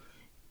all them,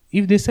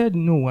 if they said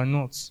no, we're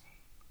not,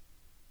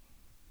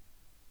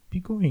 be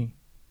going.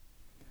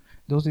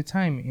 There was a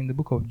time in the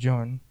book of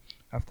John,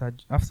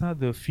 after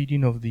the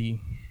feeding of the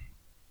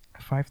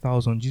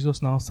 5,000,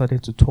 Jesus now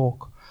started to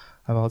talk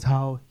about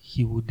how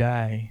he would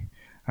die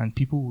and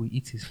people will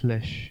eat his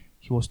flesh.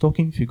 He was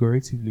talking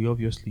figuratively,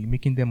 obviously,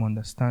 making them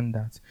understand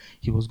that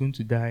he was going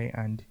to die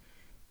and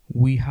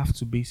we have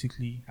to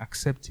basically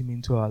accept him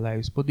into our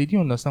lives. But they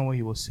didn't understand what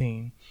he was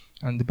saying.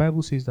 And the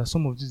Bible says that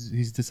some of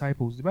his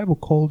disciples, the Bible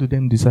called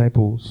them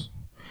disciples.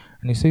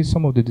 And it says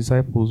some of the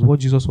disciples, what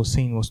Jesus was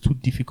saying was too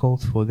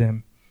difficult for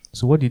them.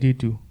 So what did they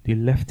do? They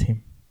left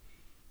him.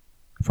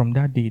 From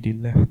that day, they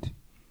left.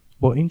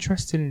 But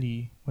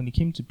interestingly, when it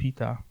came to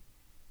Peter,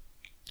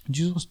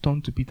 Jesus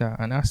turned to Peter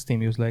and asked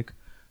him, he was like,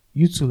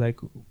 "You two, like,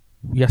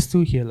 we are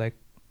still here, like,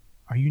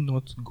 are you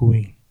not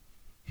going?"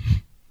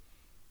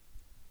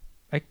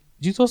 Like,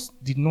 Jesus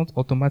did not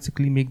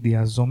automatically make the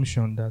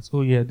assumption that,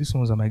 "Oh yeah, these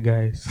ones are my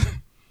guys.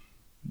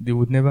 They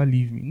would never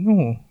leave me."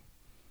 No.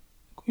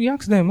 He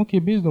asked them, "Okay,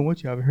 based on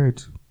what you have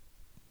heard,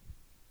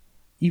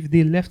 if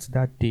they left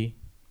that day,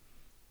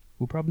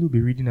 we'll probably be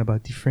reading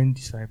about different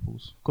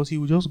disciples." Because he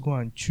would just go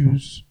and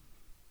choose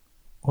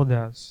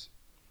others.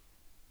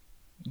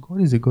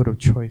 God is a God of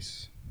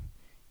choice.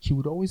 He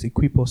would always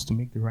equip us to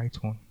make the right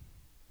one.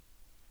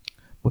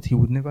 But he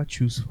would never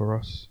choose for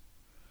us.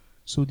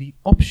 So the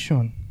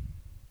option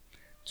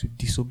to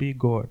disobey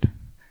God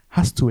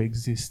has to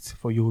exist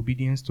for your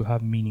obedience to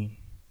have meaning.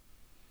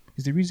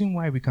 It's the reason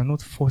why we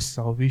cannot force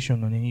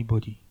salvation on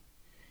anybody.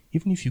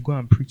 Even if you go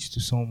and preach to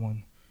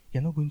someone,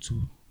 you're not going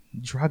to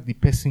drag the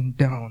person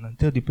down and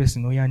tell the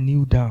person, "Oh yeah,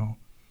 kneel down.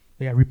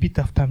 Oh yeah, repeat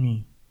after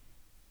me."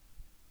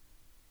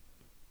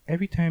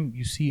 Every time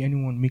you see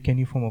anyone make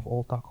any form of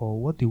altar call,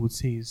 what they would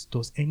say is,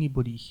 "Does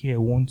anybody here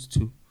want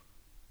to?"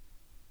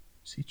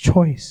 It's a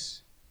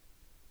choice.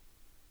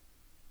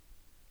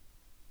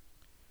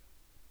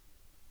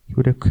 He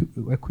would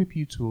equip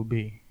you to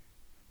obey,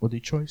 but the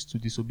choice to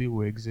disobey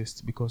will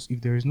exist, because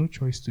if there is no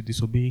choice to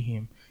disobey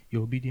him,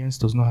 your obedience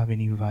does not have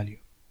any value.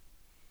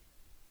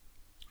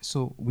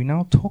 So we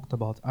now talked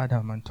about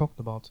Adam and talked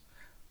about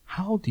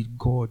how did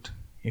God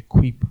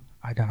equip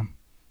Adam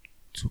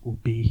to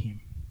obey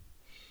him.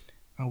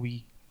 And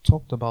we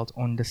talked about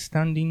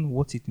understanding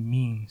what it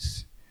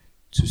means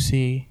to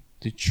say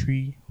the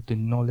tree of the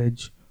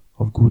knowledge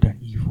of good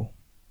and evil.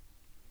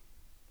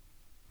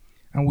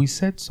 And we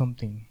said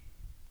something.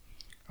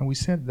 And we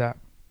said that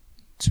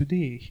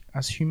today,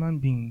 as human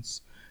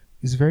beings,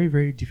 it's very,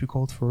 very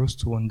difficult for us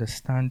to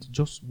understand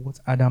just what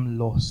Adam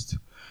lost,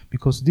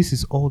 because this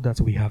is all that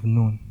we have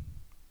known.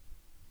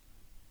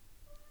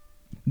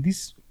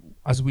 This,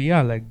 as we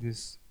are like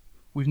this,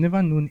 we've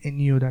never known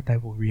any other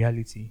type of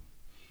reality.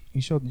 In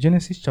short,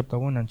 Genesis chapter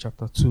 1 and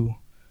chapter 2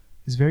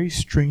 is very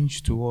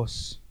strange to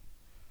us.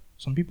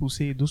 Some people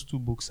say those two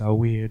books are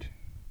weird.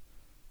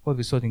 All of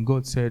a sudden,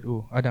 God said,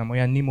 "Oh, Adam,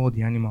 name all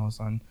the animals."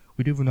 And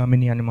we don't even know how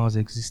many animals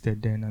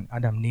existed then, and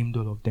Adam named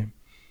all of them.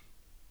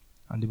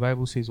 And the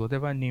Bible says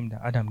whatever name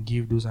that Adam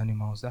gave those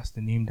animals, that's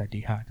the name that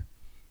they had.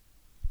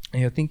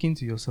 And you're thinking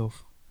to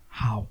yourself,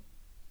 how?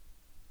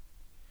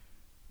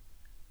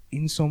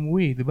 In some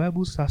way, the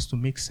Bible starts to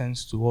make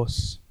sense to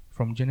us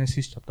from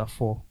Genesis chapter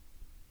 4.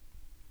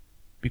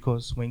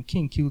 Because when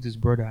Cain killed his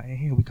brother,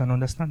 we can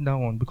understand that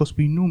one, because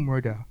we know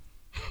murder.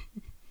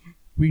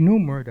 We know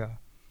murder.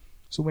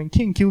 So when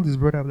Cain killed his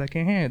brother, I'm like,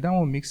 that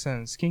one makes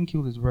sense. Cain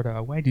killed his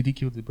brother. Why did he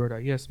kill his brother?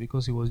 Yes,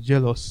 because he was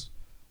jealous.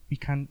 We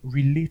can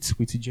relate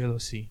with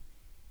jealousy,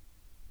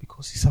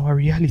 because it's our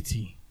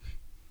reality.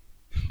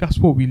 That's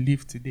what we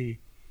live today.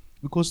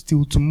 Because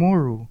till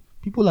tomorrow,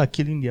 people are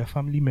killing their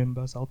family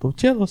members out of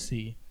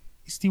jealousy.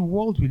 It's the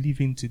world we live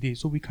in today.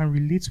 So we can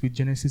relate with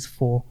Genesis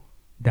 4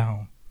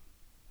 down.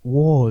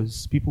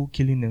 Wars, people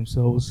killing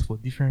themselves for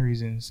different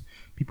reasons,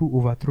 people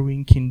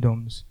overthrowing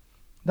kingdoms.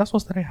 That's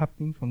what started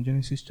happening from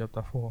Genesis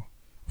chapter 4.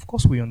 Of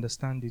course we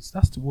understand it.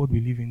 That's the world we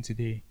live in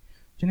today.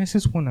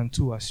 Genesis 1 and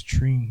 2 are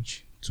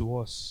strange to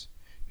us,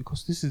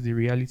 because this is the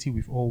reality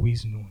we've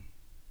always known.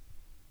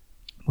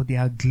 But there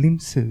are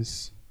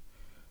glimpses.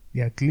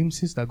 There are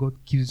glimpses that God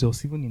gives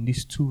us, even in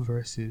these two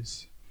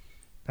verses,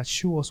 that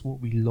show us what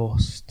we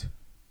lost.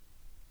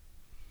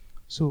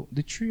 So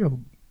the tree of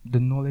the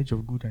knowledge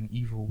of good and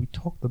evil, we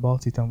talked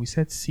about it and we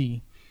said,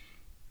 see,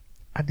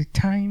 At the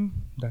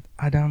time that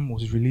Adam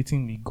was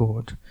relating with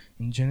God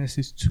in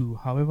Genesis 2,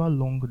 however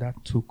long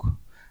that took,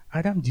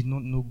 Adam did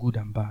not know good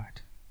and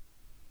bad.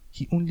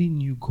 He only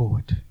knew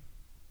God.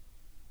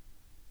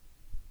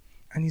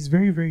 And it's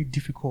very, very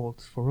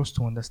difficult for us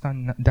to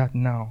understand that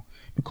now,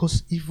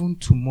 because even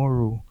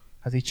tomorrow,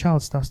 as a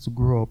child starts to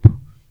grow up,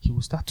 he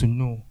will start to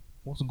know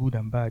what good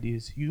and bad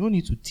is. You don't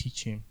need to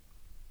teach him.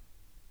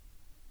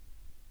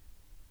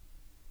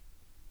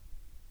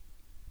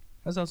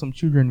 That's how some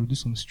children will do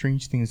some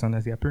strange things, and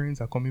as their parents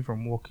are coming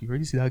from work, you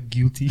already see that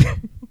guilty,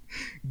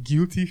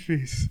 guilty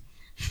face.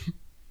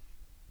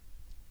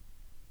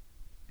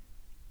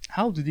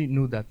 How do they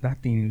know that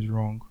that thing is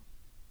wrong?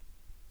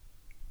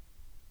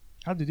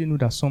 How do they know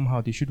that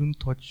somehow they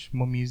shouldn't touch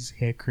mommy's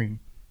hair cream,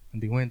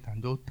 and they went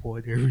and just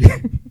poured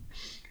everywhere?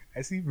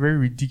 I see very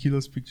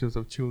ridiculous pictures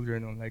of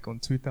children on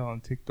Twitter,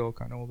 on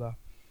TikTok, and all that.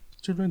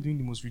 Children doing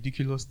the most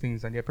ridiculous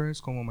things, and their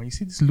parents come home and you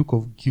see this look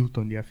of guilt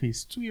on their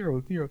face.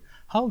 2-year-old, 3-year-old.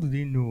 How do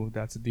they know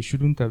that they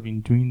shouldn't have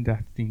been doing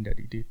that thing that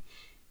they did?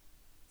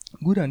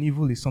 Good and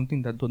evil is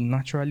something that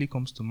naturally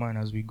comes to mind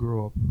as we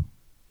grow up.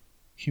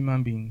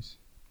 Human beings.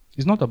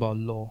 It's not about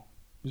law.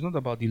 It's not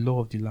about the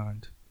law of the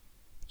land.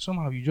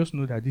 Somehow you just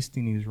know that this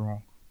thing is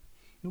wrong.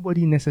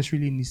 Nobody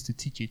necessarily needs to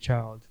teach a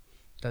child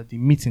that the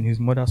meat in his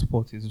mother's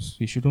pot is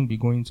he shouldn't be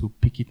going to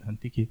pick it and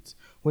take it.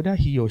 Whether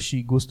he or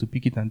she goes to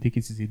pick it and take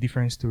it is a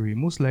different story.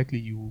 Most likely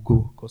you will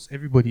go, because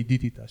everybody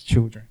did it as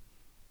children.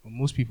 But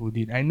most people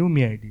did. I know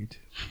me, I did.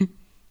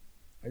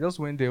 I just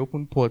went there,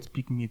 open pot,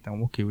 pick meat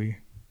and walk away.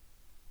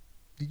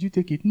 Did you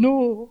take it?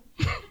 No.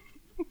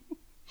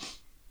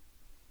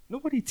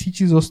 Nobody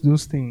teaches us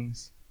those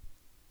things.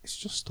 It's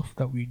just stuff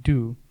that we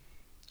do.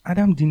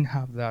 Adam didn't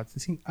have that.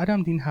 See,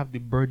 Adam didn't have the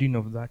burden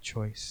of that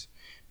choice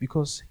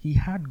because he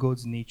had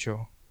God's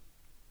nature.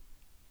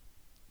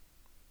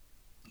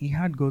 He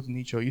had God's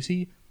nature. You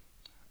see,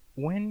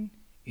 when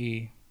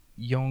a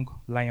young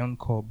lion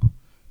cub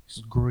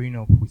is growing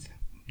up with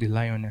the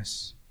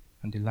lioness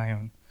and the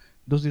lion,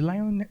 does the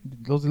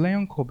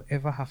lion cub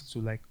ever have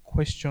to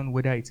question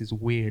whether it is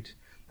weird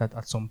that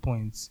at some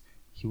point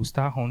he will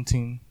start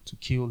hunting to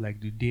kill the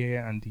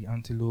deer and the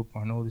antelope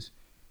and all this?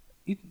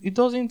 It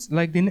doesn't,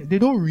 they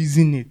don't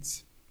reason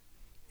it.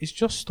 It's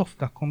just stuff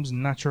that comes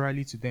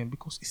naturally to them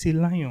because it's a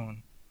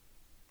lion.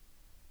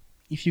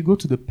 If you go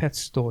to the pet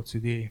store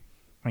today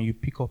and you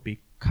pick up a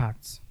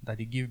cat that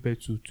they gave birth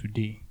to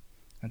today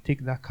and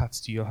take that cat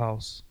to your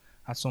house,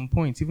 at some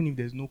point, even if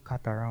there's no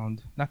cat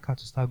around, that cat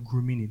will start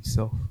grooming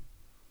itself,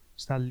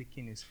 start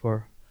licking its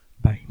fur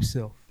by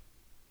himself.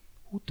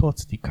 Who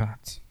taught the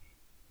cat?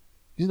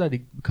 Is it that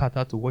the cat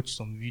had to watch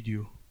some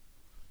video?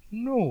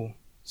 No,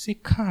 it's a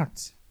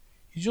cat.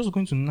 He's just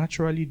going to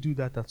naturally do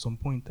that at some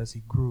point as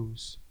he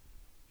grows.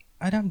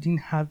 Adam didn't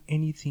have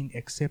anything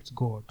except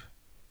God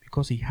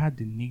because he had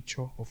the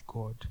nature of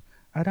God.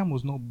 Adam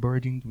was not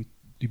burdened with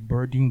the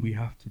burden we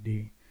have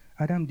today.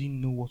 Adam didn't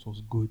know what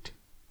was good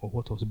or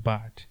what was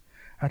bad.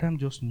 Adam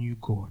just knew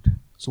God.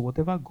 So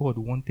whatever God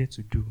wanted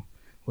to do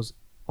was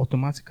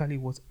automatically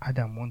what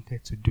Adam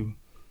wanted to do.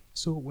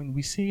 So when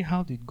we say,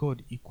 how did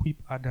God equip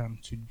Adam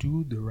to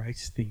do the right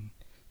thing,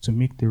 to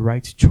make the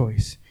right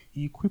choice?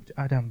 He equipped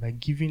Adam by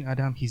giving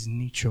Adam his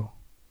nature,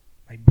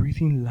 by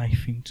breathing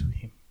life into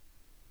him.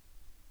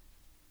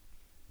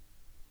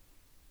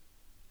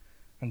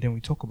 And then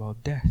we talk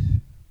about death.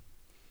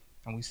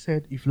 And we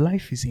said, if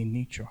life is a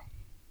nature,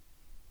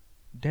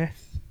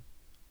 death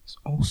is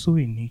also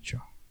a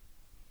nature.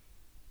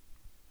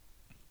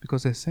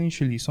 Because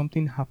essentially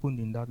something happened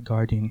in that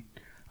garden.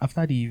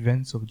 After the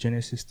events of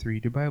Genesis 3,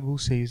 the Bible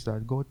says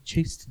that God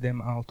chased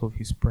them out of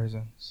his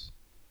presence.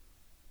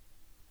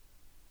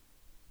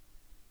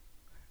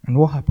 And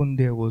what happened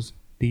there was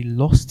they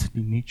lost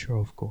the nature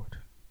of God.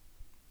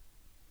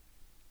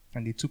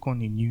 And they took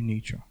on a new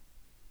nature.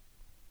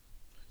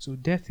 So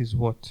death is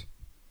what?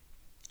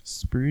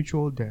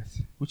 Spiritual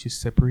death, which is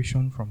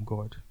separation from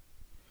God,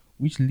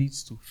 which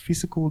leads to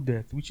physical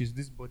death, which is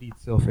this body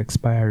itself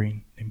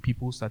expiring, and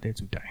people started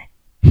to die.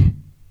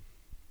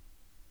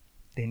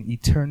 Then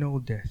eternal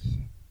death.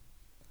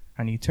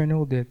 And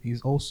eternal death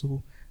is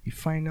also the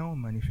final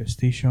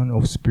manifestation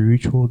of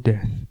spiritual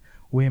death,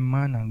 where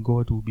man and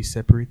God will be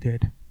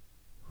separated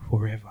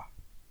forever.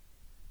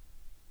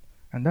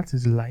 And that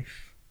is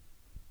life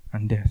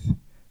and death.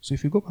 So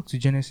if you go back to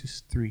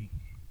Genesis 3,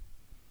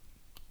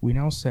 we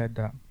now said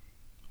that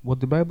what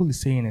the Bible is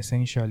saying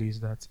essentially is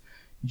that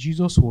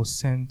Jesus was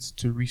sent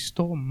to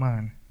restore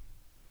man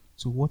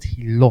to what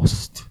he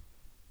lost.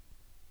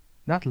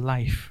 That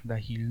life that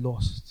he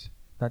lost,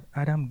 that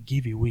Adam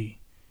gave away,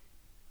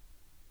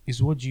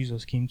 is what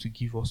Jesus came to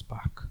give us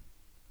back.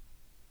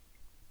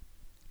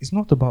 It's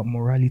not about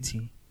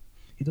morality.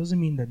 It doesn't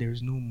mean that there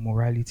is no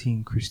morality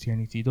in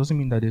Christianity. It doesn't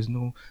mean that there's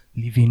no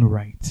living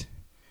right.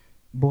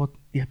 But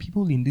there are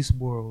people in this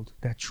world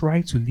that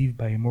try to live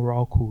by a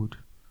moral code.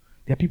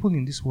 There are people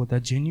in this world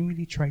that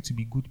genuinely try to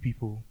be good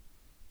people.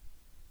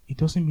 It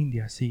doesn't mean they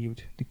are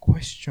saved. The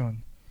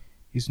question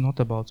is not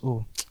about,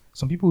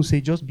 some people will say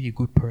just be a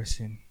good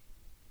person.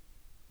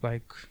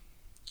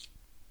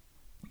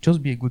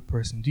 Just be a good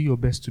person. Do your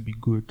best to be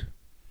good.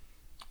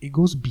 It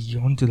goes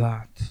beyond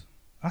that.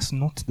 That's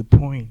not the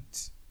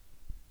point.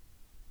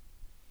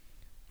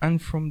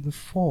 And from the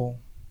fall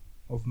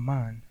of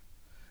man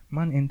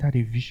entered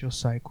a vicious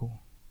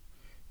cycle.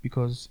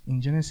 Because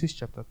in Genesis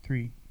chapter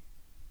 3,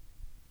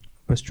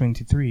 verse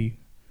 23,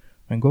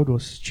 when God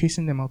was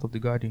chasing them out of the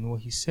garden,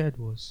 what he said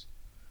was,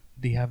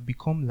 they have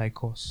become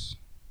like us.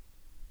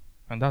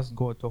 And that's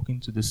God talking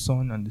to the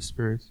Son and the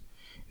Spirit.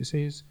 He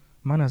says,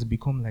 man has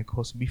become like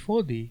us.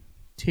 Before they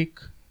take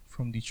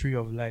from the tree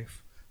of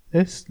life,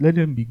 let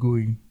them be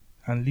going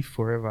and live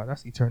forever.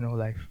 That's eternal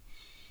life.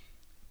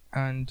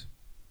 And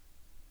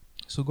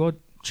so God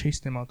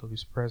chased them out of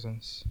his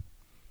presence.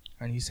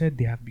 And he said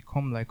they have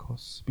become like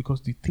us.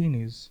 Because the thing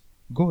is,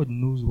 God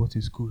knows what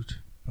is good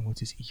and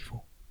what is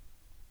evil.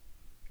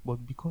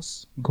 But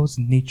because God's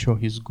nature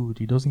is good,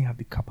 he doesn't have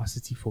the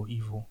capacity for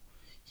evil.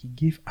 He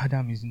gave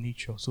Adam his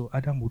nature, so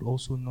Adam would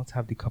also not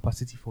have the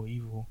capacity for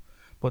evil.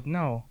 But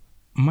now,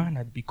 man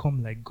had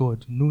become like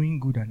God, knowing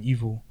good and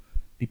evil.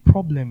 The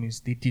problem is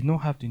they did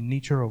not have the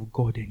nature of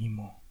God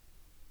anymore.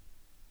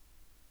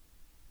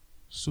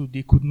 So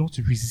they could not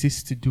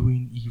resist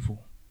doing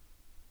evil.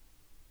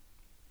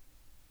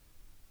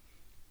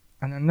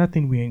 And another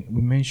thing we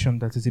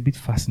mentioned that is a bit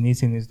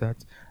fascinating is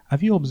that,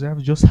 have you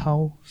observed just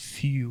how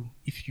few,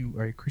 if you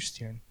are a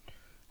Christian,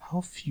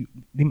 how few,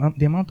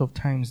 the amount of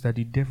times that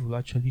the devil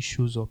actually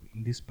shows up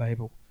in this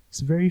Bible? It's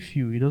very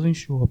few. It doesn't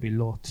show up a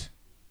lot.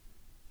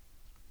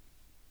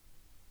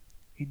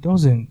 It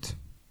doesn't.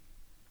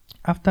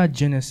 After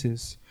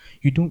Genesis,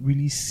 you don't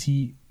really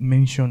see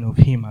mention of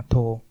him at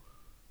all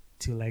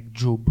till like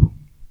Job.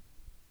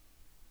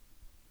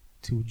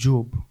 Till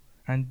Job.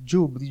 And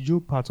Job, the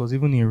Job part was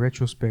even in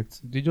retrospect.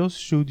 They just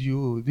showed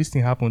you, oh, this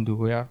thing happened,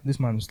 oh yeah, this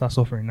man will start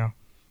suffering now.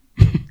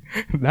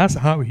 That's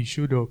how he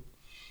showed up.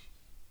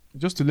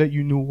 Just to let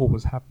you know what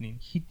was happening.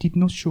 He did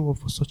not show up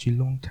for such a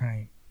long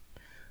time.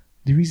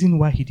 The reason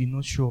why he did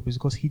not show up is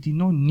because he did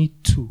not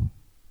need to.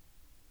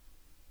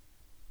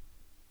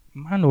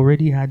 Man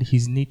already had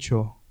his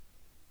nature.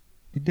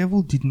 The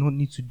devil did not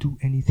need to do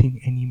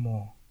anything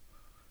anymore.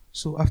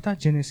 So after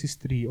Genesis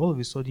 3, all of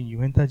a sudden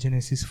you enter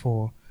Genesis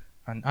 4,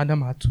 and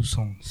Adam had two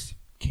sons,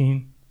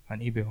 Cain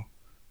and Abel.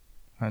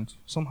 And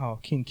somehow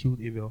Cain killed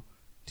Abel.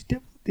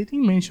 They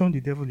didn't mention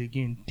the devil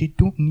again. They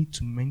don't need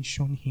to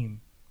mention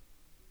him.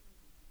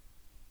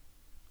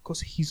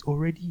 Because he's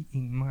already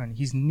in man.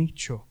 His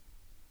nature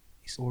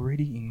is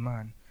already in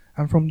man.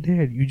 And from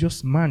there,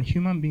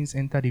 human beings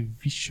entered a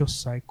vicious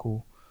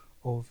cycle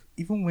of,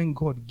 even when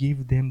God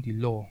gave them the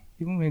law,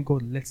 even when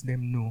God lets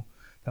them know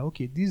that,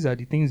 okay, these are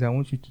the things I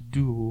want you to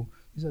do,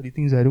 these are the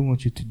things I don't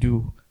want you to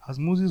do. As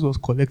Moses was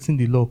collecting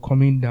the law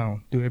coming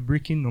down, they were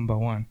breaking number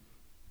 1.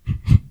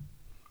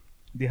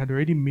 They had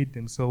already made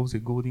themselves a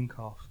golden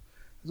calf.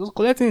 It was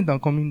collecting it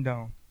and coming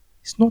down.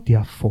 It's not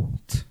their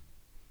fault.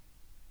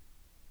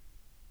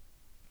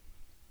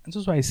 And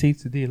that's why I say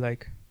today,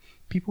 like,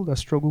 people that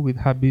struggle with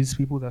habits,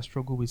 people that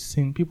struggle with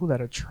sin, people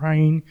that are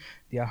trying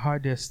their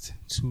hardest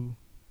to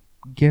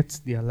get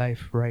their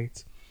life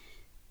right.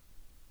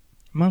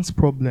 Man's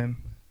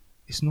problem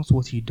is not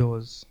what he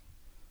does.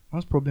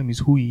 Man's problem is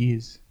who he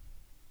is.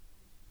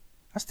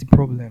 That's the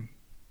problem.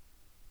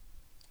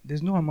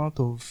 There's no amount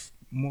of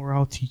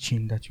moral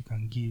teaching that you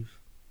can give.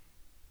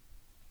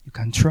 You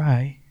can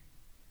try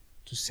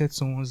to set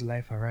someone's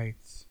life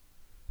aright.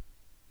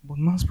 But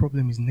man's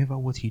problem is never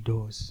what he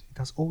does. It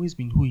has always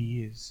been who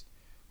he is.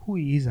 Who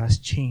he is has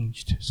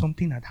changed.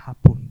 Something had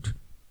happened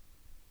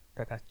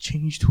that had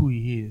changed who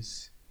he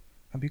is.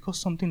 And because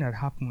something had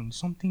happened,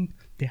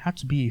 there had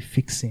to be a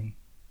fixing.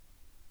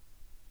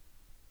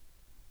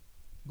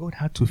 God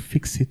had to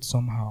fix it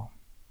somehow.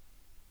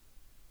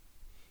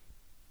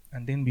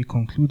 And then we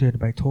concluded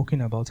by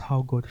talking about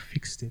how God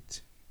fixed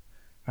it.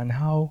 And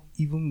how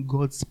even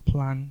God's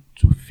plan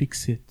to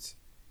fix it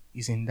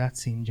is in that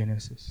same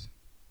Genesis.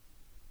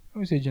 When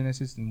we say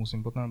Genesis is the most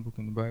important book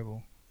in the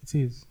Bible, it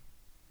is.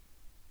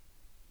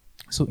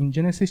 So in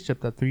Genesis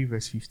chapter 3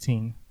 verse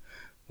 15,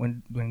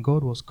 when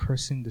God was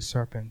cursing the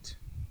serpent,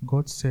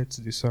 God said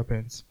to the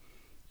serpent,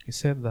 he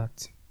said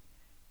that,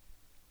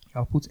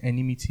 I'll put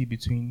enmity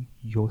between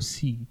your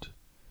seed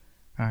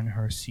and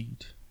her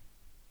seed.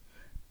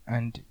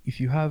 And if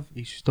you have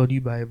a study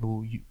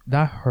Bible,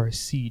 that her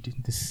seed,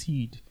 the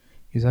seed,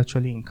 is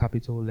actually in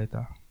capital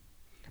letter.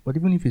 But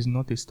even if it's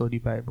not a study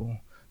Bible,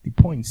 the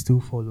point still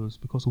follows,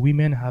 because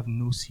women have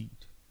no seed.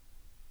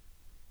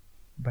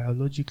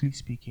 Biologically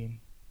speaking,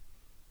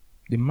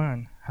 the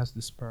man has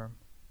the sperm,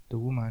 the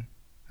woman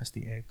has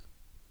the egg.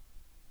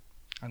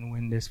 And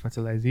when there's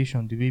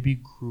fertilization, the baby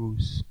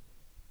grows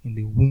in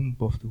the womb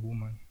of the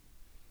woman.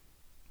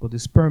 But the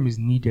sperm is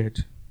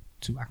needed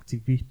to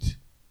activate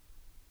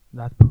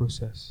that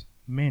process.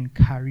 Men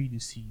carry the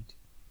seed.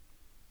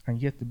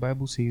 And yet the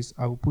Bible says,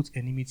 I will put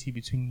enmity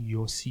between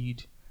your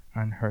seed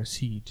and her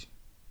seed.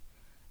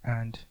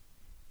 And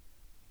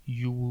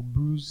you will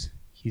bruise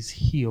his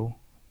heel.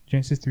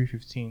 Genesis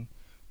 3:15.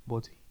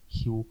 But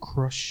he will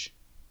crush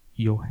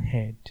your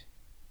head.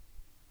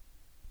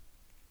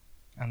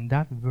 And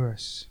that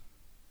verse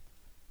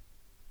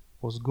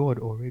was God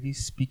already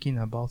speaking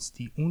about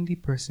the only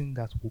person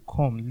that will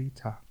come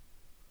later,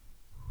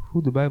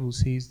 who the Bible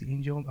says the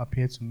angel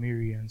appeared to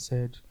Mary and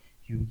said,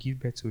 "You will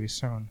give birth to a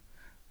son."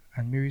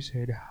 And Mary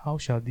said, "How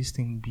shall this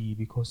thing be?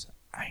 Because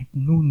I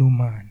know no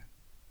man."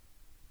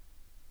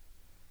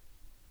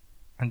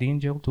 And the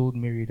angel told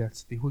Mary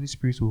that the Holy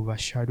Spirit will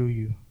overshadow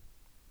you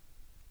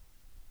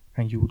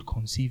and you would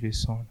conceive a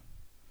son.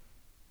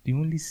 The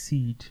only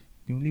seed,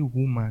 the only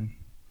woman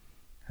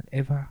that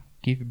ever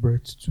gave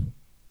birth to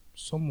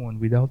someone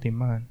without a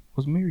man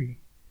was Mary.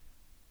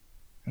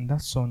 And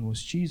that son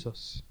was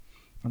Jesus.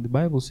 And the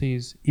Bible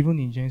says, even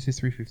in Genesis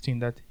 3:15,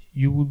 that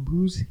you will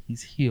bruise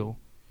his heel,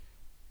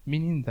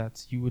 meaning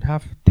that you would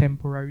have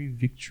temporary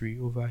victory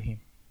over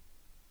him,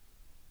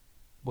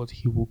 but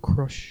he will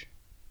crush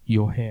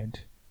your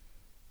head.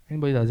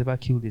 Anybody that's ever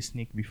killed a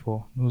snake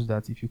before knows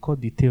that if you cut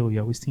the tail,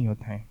 you're wasting your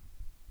time.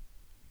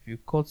 If you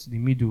cut the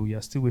middle,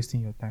 you're still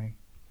wasting your time.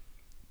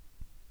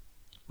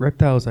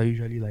 Reptiles are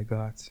usually like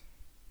that.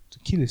 To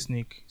kill a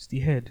snake, it's the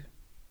head.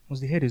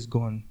 Once the head is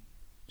gone,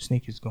 the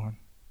snake is gone.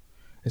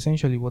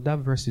 Essentially, what that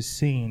verse is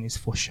saying is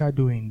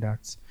foreshadowing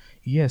that,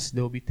 yes,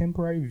 there will be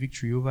temporary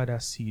victory over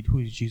that seed, who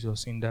is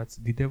Jesus, in that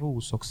the devil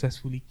will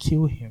successfully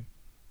kill him.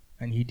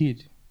 And he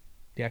did.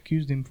 They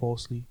accused him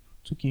falsely,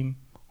 took him,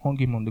 hung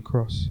him on the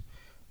cross.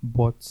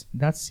 But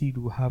that seed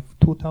will have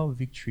total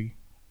victory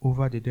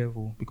over the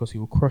devil because he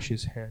will crush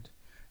his head.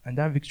 And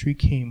that victory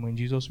came when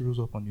Jesus rose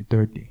up on the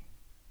third day.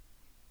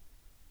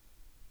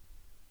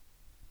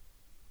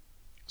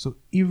 So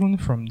even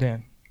from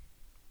then,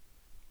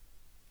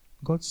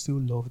 God still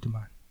loved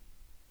man,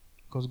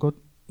 because God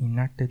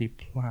enacted a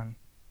plan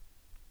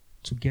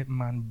to get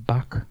man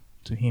back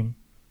to him.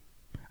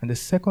 And the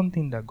second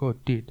thing that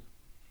God did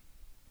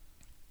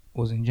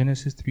was in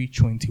Genesis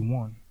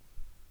 3:21,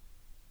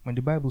 when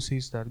the Bible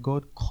says that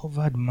God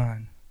covered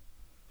man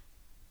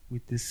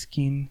with the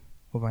skin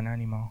of an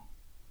animal.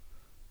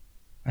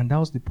 And that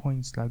was the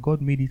point that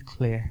God made it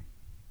clear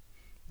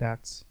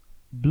that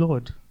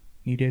blood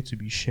needed to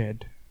be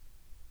shed.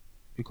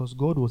 Because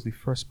God was the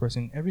first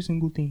person. Every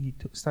single thing he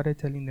started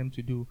telling them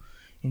to do.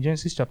 In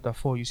Genesis chapter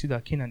 4, you see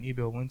that Cain and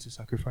Abel went to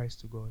sacrifice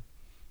to God.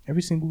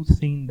 Every single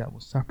thing that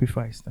was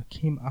sacrificed that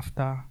came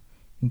after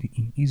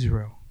in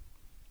Israel,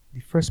 the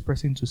first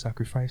person to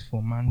sacrifice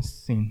for man's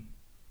sin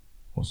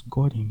was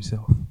God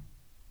himself.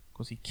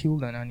 Because he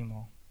killed an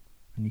animal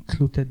and he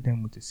clothed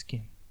them with the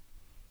skin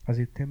as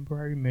a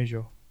temporary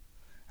measure,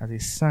 as a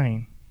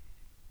sign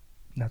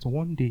that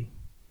one day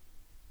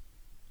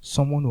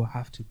someone will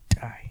have to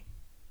die.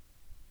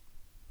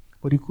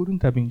 But it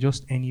couldn't have been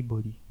just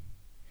anybody.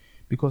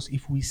 Because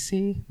if we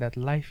say that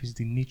life is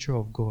the nature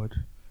of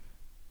God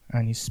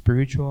and is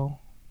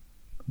spiritual,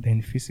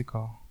 then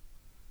physical,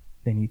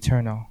 then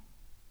eternal,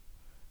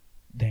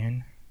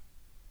 then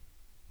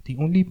the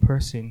only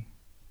person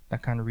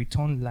that can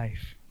return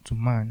life to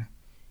man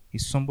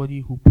is somebody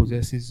who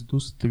possesses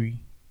those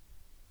three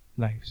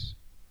lives.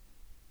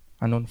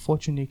 And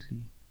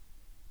unfortunately,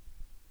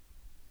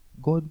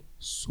 God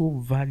so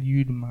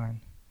valued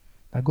man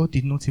that God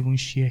did not even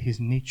share his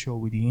nature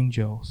with the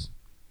angels.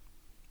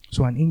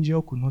 So an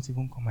angel could not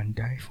even come and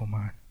die for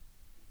man.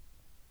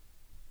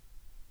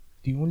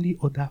 The only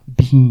other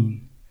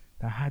being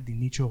that had the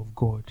nature of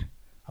God,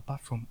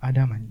 apart from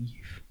Adam and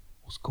Eve,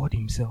 was God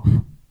himself.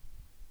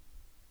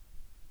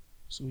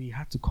 So he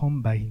had to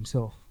come by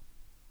himself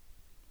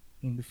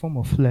in the form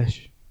of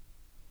flesh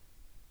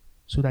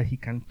so that he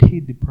can pay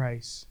the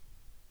price,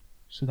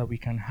 so that we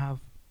can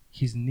have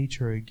his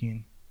nature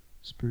again,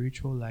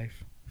 spiritual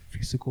life,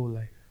 physical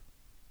life,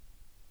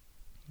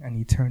 and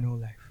eternal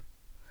life.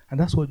 And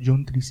that's what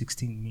John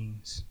 3:16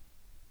 means.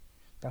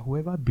 That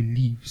whoever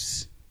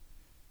believes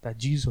that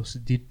Jesus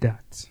did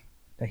that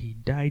he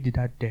died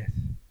that death,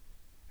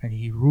 and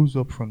he rose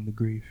up from the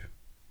grave,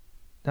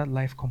 that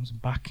life comes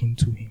back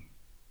into him.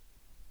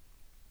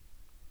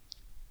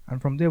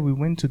 And from there we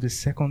went to the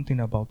second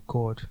thing about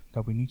God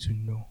that we need to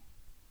know.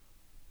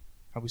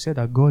 And we said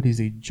that God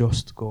is a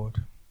just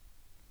God.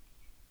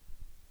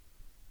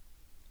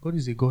 God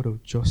is a God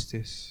of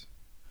justice.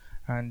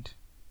 And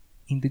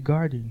in the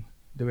garden,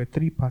 there were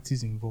three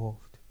parties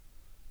involved.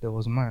 There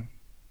was man,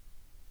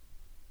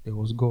 there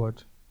was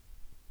God,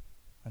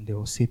 and there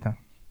was Satan.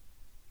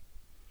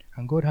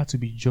 And God had to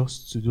be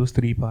just to those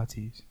three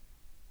parties.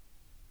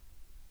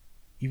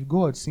 If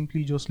God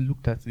simply just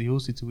looked at the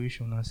whole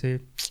situation and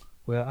said,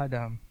 "Well,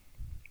 Adam,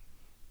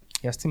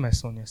 you're still my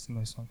son, you're still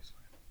my son,"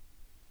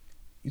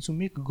 it will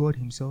make God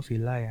himself a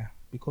liar,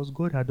 because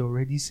God had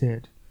already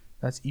said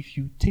that if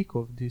you take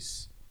of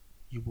this,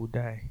 you will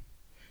die.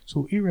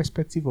 So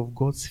irrespective of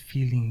God's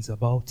feelings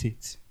about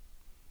it,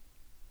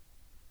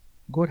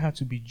 God had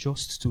to be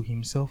just to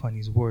himself and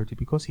his word,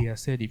 because he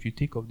has said, if you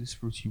take of this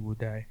fruit, you will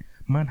die.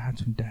 Man had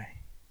to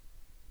die.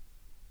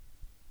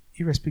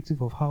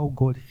 Irrespective of how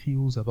God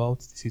feels about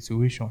the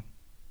situation,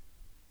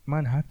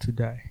 man had to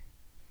die.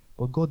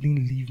 But God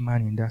didn't leave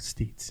man in that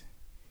state.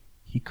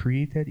 He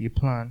created a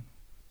plan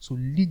to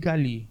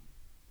legally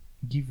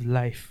give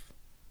life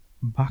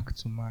back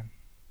to man.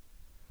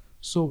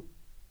 So,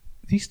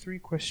 these three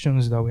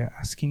questions that we're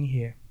asking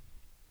here,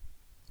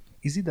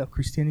 is it that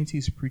Christianity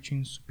is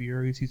preaching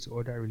superiority to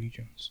other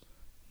religions?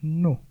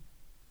 No.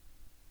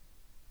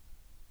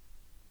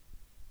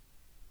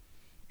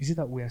 Is it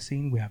that we are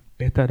saying we are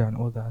better than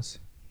others?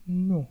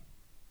 No.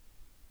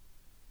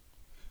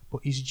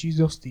 But is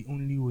Jesus the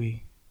only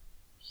way?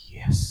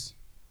 Yes.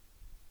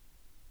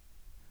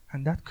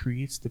 And that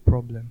creates the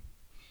problem.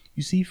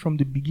 You see, from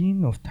the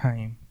beginning of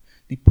time,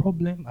 the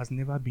problem has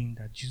never been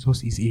that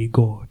Jesus is a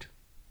God.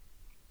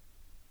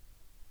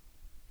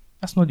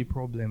 That's not the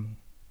problem.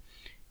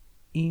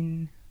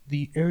 In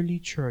the early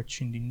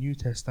church in the New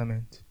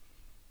Testament,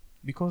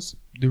 because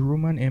the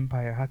Roman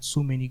Empire had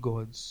so many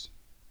gods,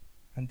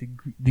 and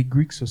the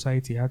Greek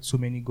society had so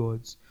many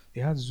gods, they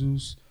had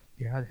Zeus,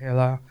 they had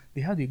Hela, they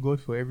had a god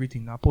for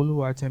everything,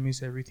 Apollo,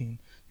 Artemis, everything.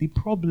 The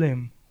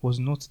problem was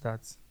not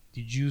that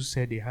the Jews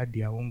said they had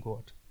their own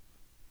god.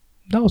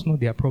 That was not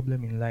their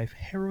problem in life.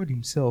 Herod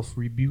himself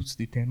rebuilt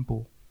the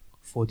temple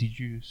for the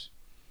Jews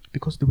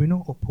because they were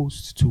not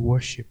opposed to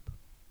worship.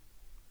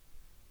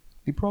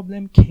 The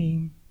problem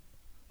came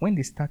when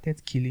they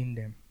started killing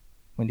them,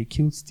 when they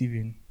killed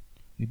Stephen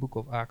in the book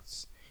of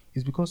Acts.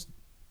 It's because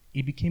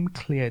it became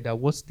clear that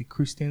what the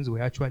Christians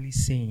were actually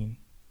saying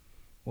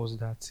was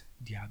that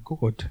their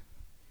God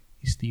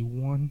is the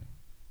one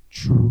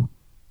true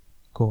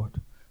God.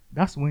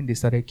 That's when they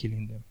started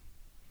killing them.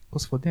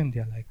 Because for them,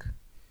 they're like,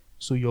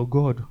 so your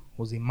God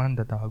was a man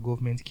that our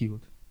government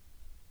killed.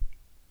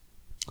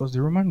 Because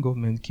the Roman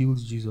government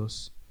killed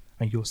Jesus,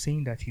 and you're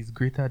saying that he's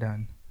greater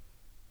than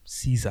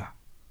Caesar.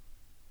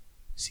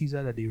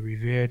 Caesar that they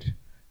revered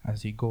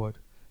as a god.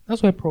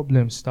 That's why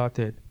problems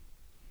started.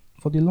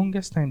 For the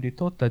longest time, they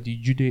thought that the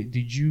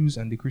Jews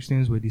and the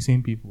Christians were the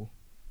same people.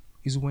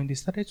 It's when they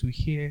started to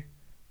hear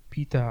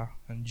Peter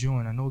and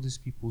John and all these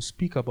people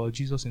speak about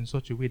Jesus in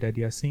such a way that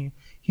they are saying,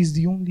 he's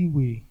the only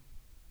way.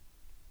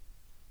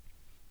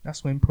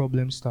 That's when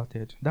problems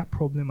started. That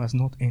problem has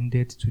not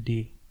ended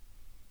today.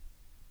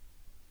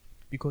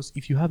 Because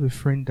if you have a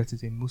friend that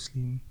is a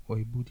Muslim or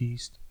a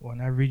Buddhist or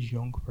an average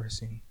young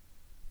person,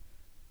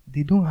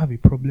 they don't have a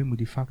problem with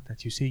the fact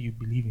that you say you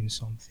believe in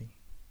something.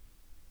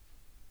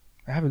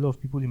 I have a lot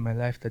of people in my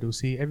life that will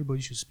say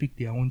everybody should speak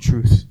their own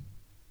truth.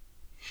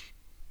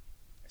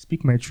 I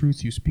speak my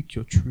truth, you speak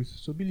your truth.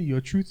 So Billy,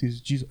 your truth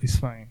is Jesus is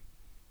fine.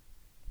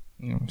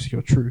 It's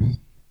your truth.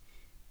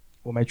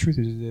 Well, my truth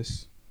is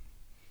this.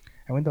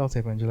 I went out to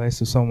evangelize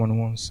to someone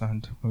once,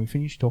 and when we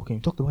finished talking,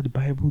 we talked about the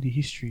Bible, the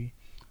history.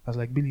 I was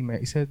like, Billy,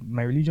 he said,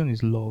 my religion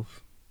is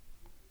love.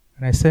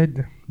 And I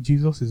said,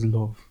 Jesus is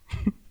love.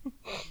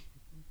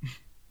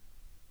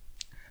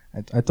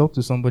 I talked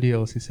to somebody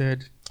else. He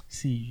said,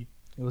 see,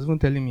 he was even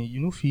telling me,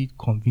 if you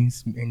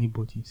convince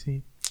anybody,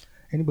 say,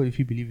 anybody if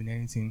you believe in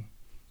anything,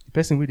 the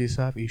person where they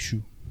serve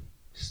issue,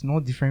 it's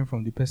not different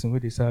from the person where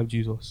they serve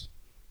Jesus.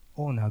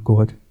 All are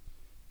God.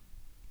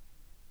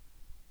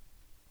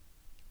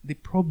 The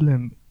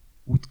problem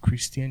with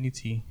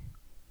Christianity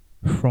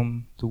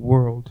from the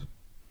world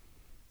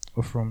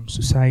or from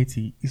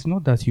society is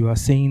not that you are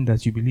saying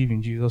that you believe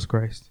in Jesus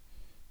Christ.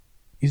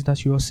 It's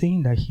that you are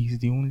saying that he is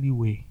the only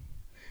way.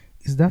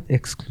 It's that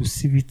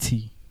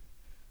exclusivity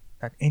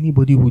that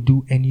anybody would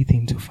do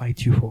anything to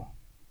fight you for.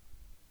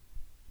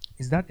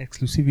 It's that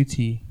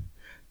exclusivity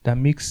that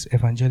makes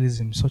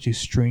evangelism such a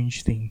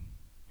strange thing.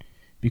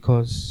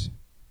 Because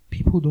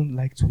people don't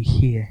like to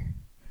hear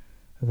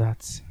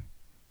that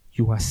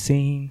you are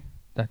saying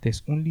that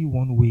there's only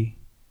one way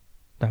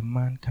that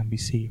man can be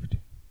saved.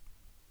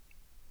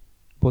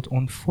 But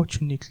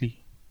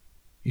unfortunately,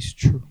 it's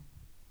true.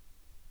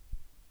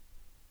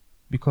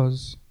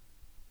 Because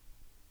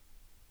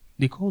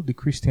they called the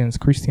Christians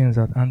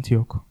at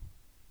Antioch.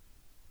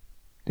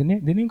 They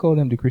didn't call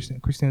them the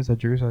Christians at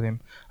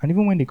Jerusalem. And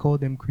even when they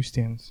called them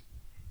Christians,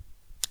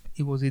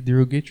 it was a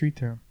derogatory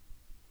term.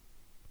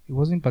 It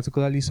wasn't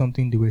particularly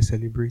something they were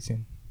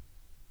celebrating.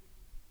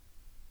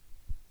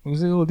 We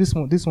say, oh,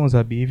 these ones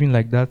are behaving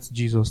like that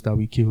Jesus that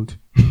we killed.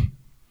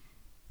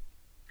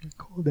 They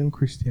call them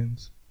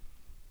Christians.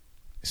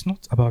 It's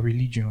not about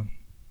religion.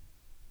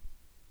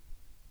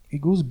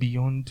 It goes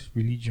beyond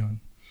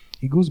religion.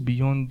 It goes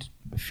beyond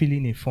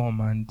filling a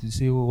form and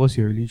say, oh, what's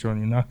your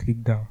religion? You now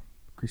click down.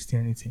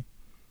 Christianity.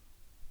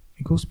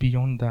 It goes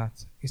beyond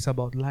that. It's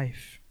about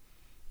life.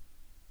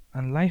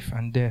 And life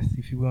and death,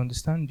 if you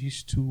understand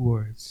these two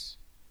words,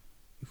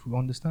 if we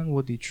understand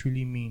what they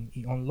truly mean,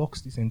 it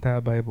unlocks this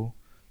entire Bible.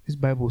 This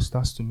Bible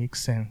starts to make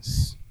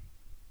sense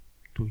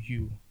to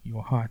you,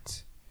 your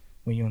heart,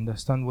 when you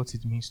understand what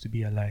it means to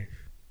be alive.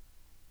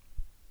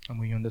 And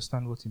when you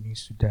understand what it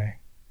means to die.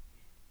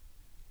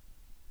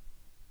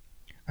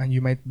 And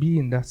you might be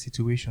in that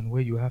situation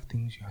where you have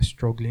things you are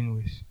struggling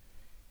with.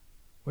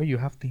 Where you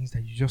have things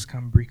that you just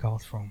can't break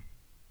out from.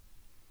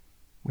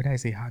 Whether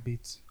it's a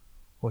habit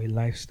or a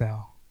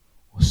lifestyle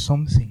or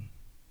something.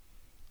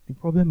 The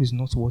problem is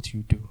not what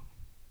you do.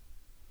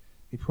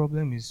 The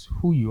problem is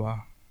who you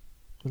are.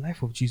 The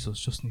life of Jesus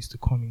just needs to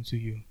come into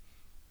you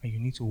and you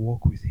need to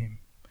walk with him.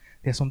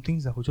 There are some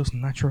things that will just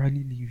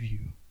naturally leave you.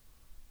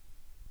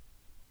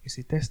 It's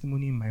a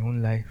testimony in my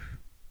own life.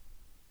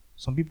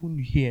 Some people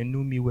here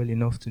know me well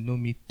enough to know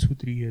me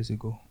 2-3 years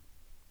ago.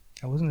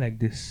 I wasn't like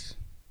this.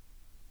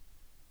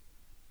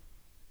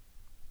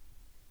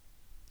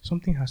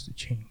 Something has to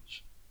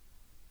change.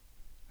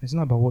 It's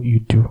not about what you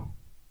do.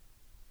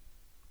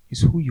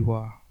 It's who you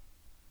are.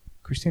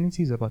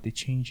 Christianity is about a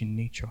change in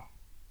nature.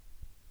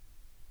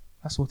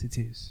 That's what it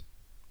is.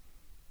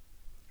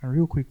 And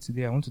real quick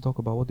today, I want to talk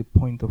about what the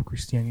point of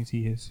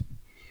Christianity is.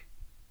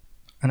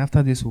 And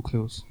after this, we'll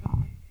close.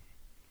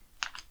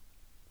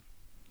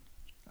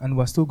 And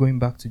we're still going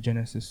back to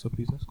Genesis, so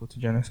please let's go to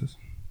Genesis.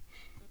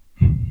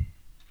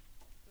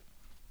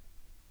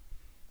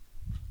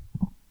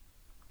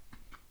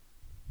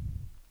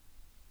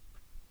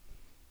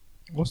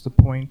 What's the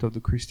point of the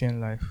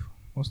Christian life?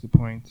 What's the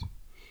point?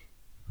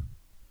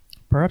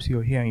 Perhaps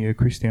you're here and you're a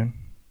Christian,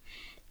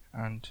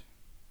 and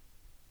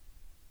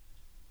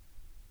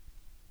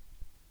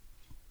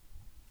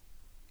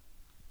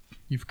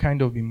you've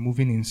kind of been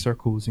moving in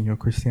circles in your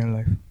Christian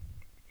life.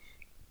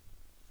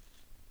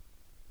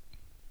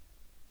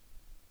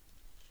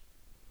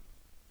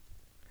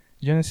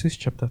 Genesis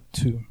chapter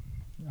 2.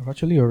 I've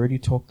actually already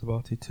talked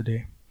about it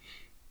today.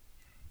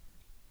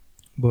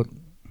 But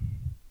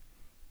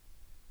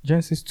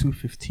Genesis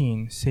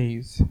 2:15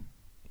 says,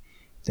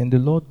 "Then the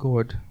Lord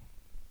God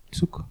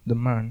took the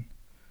man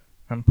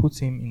and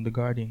put him in the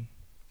garden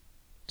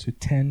to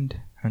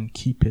tend and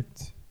keep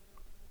it."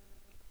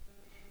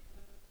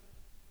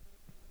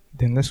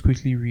 Then let's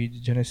quickly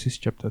read Genesis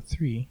chapter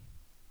 3,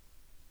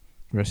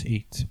 verse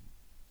 8.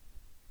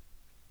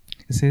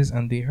 It says,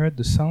 "And they heard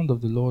the sound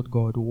of the Lord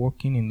God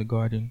walking in the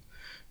garden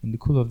in the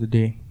cool of the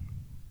day.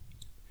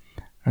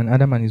 And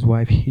Adam and his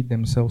wife hid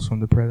themselves from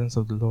the presence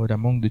of the Lord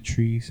among the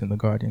trees in the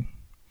garden."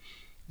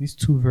 These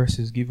two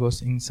verses give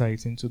us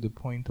insight into the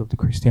point of the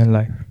Christian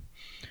life.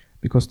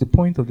 Because the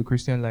point of the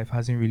Christian life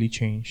hasn't really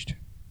changed.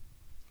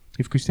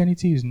 If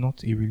Christianity is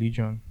not a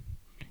religion,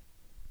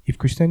 if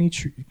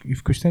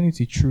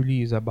Christianity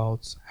truly is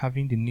about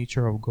having the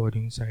nature of God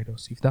inside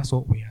us, if that's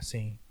what we are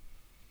saying,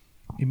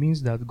 it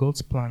means that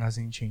God's plan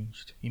hasn't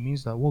changed. It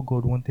means that what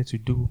God wanted to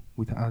do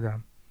with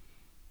Adam,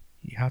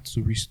 He had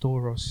to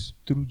restore us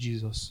through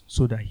Jesus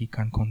so that He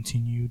can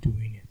continue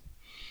doing it.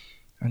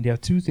 And there are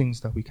two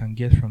things that we can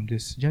get from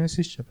this.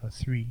 Genesis chapter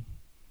 3,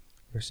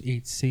 verse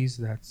 8 says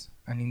that,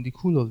 "And in the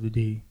cool of the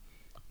day,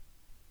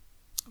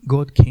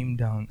 God came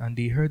down and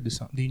they heard the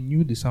sound. They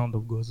knew the sound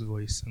of God's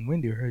voice. And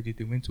when they heard it,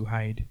 they went to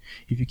hide."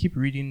 If you keep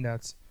reading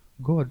that,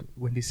 God,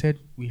 when they said,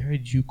 "We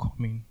heard you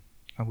coming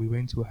and we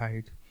went to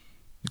hide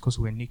because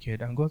we're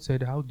naked." And God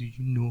said, "How do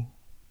you know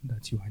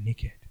that you are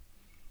naked?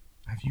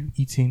 Have you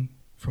eaten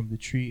from the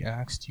tree I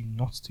asked you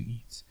not to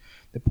eat?"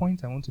 The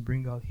point I want to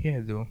bring out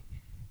here, though,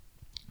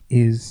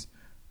 is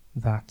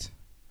that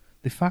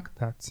the fact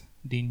that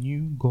they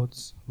knew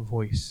God's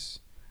voice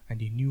and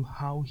they knew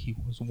how He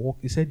was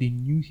walking. They said they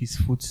knew His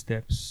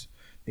footsteps.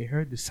 They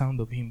heard the sound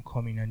of Him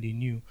coming and they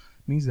knew.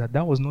 Means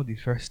that was not the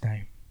first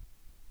time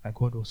that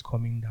God was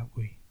coming that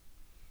way.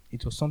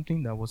 It was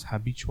something that was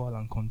habitual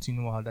and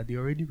continual, that they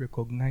already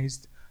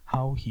recognized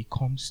how He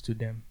comes to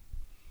them.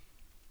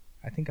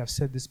 I think I've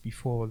said this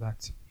before,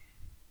 that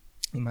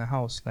in my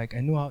house, I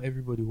know how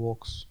everybody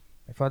walks.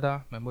 My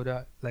father, my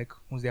mother,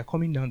 once they are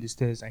coming down the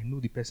stairs, I know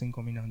the person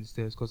coming down the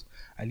stairs because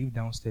I live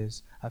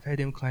downstairs. I've heard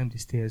them climb the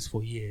stairs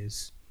for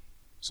years.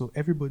 So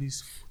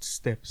everybody's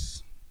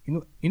footsteps,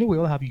 we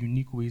all have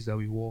unique ways that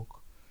we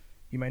walk.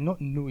 You might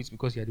not know it's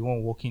because you're the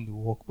one walking the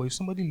walk, but if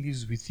somebody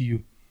lives with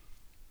you,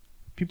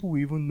 people will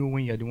even know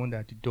when you're the one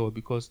at the door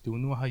because they will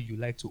know how you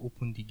like to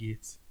open the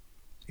gate.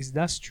 It's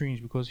that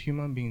strange because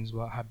human beings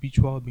were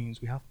habitual beings.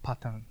 We have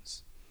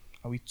patterns.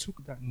 And we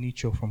took that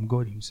nature from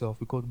God Himself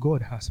because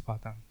God has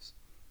patterns.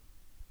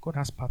 God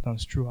has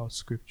patterns throughout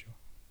Scripture.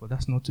 But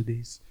that's not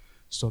today's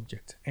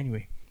subject.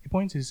 Anyway, the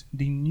point is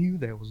they knew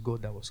there was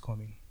God that was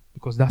coming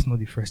because that's not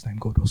the first time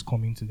God was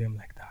coming to them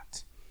like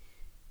that.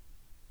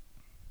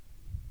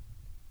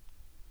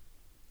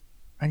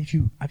 And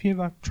have you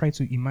ever tried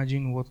to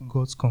imagine what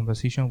God's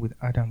conversation with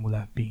Adam would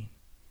have been?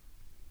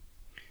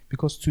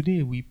 Because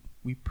today we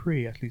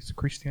pray, at least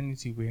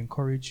Christianity, we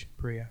encourage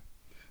prayer.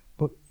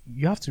 But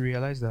you have to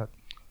realize that,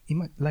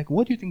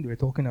 what do you think they were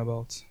talking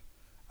about?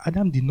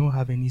 Adam did not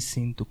have any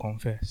sin to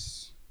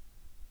confess.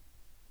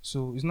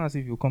 So it's not as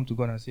if you come to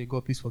God and say,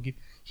 "God, please forgive."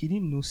 He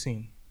didn't know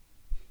sin.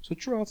 So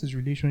throughout his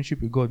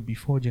relationship with God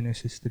before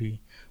Genesis 3,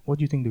 what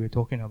do you think they were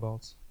talking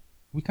about?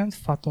 We can't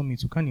fathom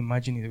it, we can't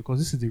imagine it, because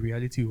this is the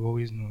reality we've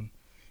always known.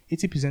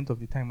 80% of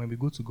the time when we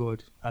go to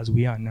God, as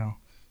we are now,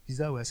 is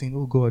that we're saying,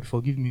 "Oh God,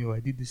 forgive me, or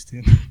I did this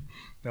thing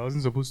that I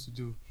wasn't supposed to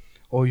do."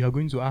 Or you are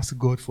going to ask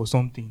God for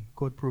something.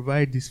 "God,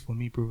 provide this for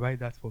me, provide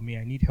that for me.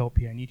 I need help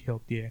here, I need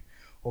help there."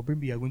 Or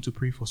maybe you are going to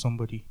pray for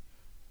somebody.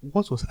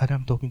 What was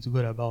Adam talking to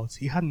God about?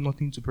 He had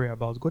nothing to pray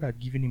about. God had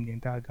given him the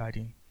entire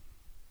garden.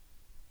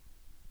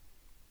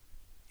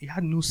 He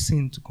had no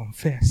sin to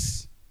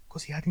confess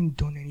because he hadn't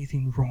done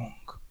anything wrong.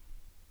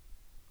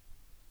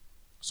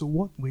 So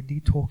what were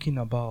they talking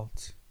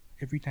about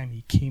every time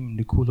he came in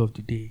the cool of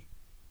the day?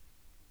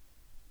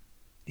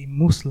 they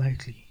most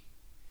likely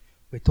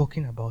were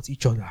talking about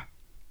each other.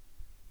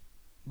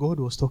 God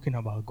was talking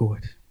about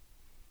God,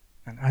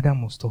 and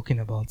Adam was talking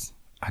about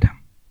Adam.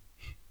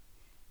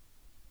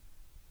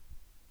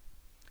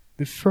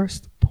 The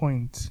first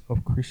point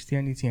of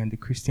Christianity and the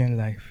Christian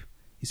life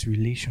is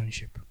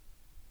relationship.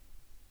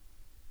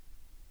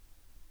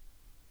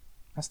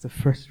 That's the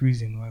first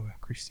reason why we're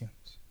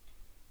Christians.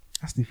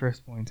 That's the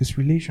first point. It's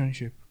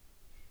relationship.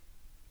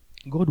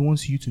 God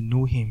wants you to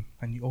know Him,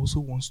 and He also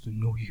wants to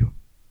know you.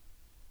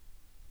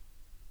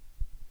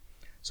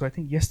 So I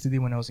think yesterday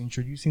when I was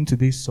introducing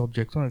today's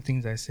subject, one of the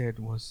things I said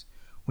was,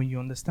 when you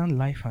understand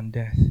life and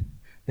death,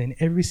 then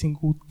every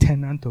single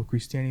tenet of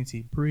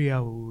Christianity, prayer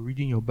or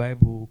reading your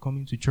Bible,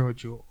 coming to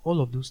church, or all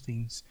of those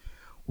things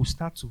will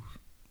start to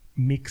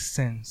make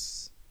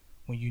sense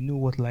when you know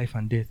what life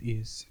and death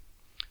is.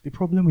 The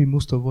problem with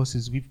most of us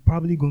is we've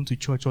probably gone to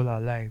church all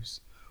our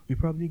lives. We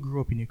probably grew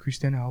up in a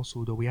Christian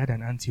household, or we had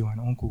an auntie or an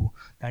uncle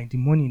that in the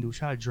morning they'll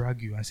try to drag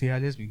you and say,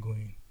 let's be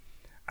going.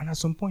 And at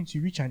some point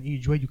you reach an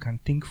age where you can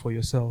think for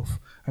yourself.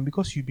 And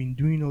because you've been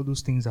doing all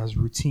those things as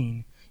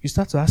routine, you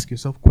start to ask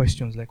yourself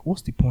questions like,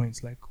 what's the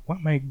point? Like, why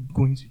am I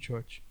going to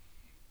church?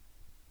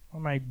 Why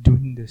am I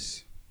doing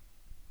this?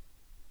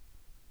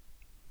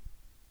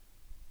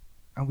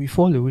 And we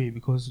fall away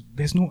because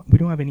we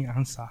don't have any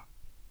answer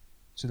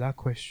to that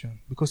question,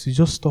 because it's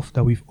just stuff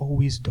that we've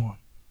always done.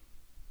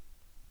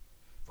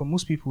 For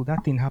most people,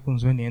 that thing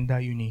happens when they enter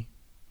uni.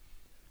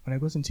 When I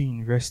got into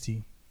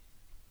university,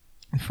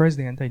 the first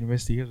day I entered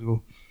university years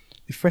ago,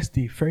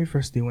 very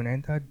first day when I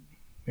entered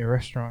a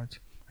restaurant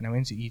and I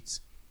went to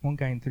eat, one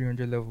guy in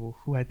 300 level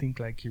who I think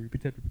like he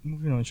repeated,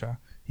 moving on,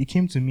 he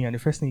came to me, and the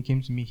first thing he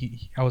came to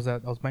me, I was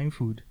buying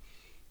food,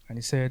 and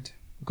he said,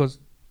 because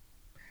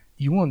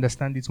you won't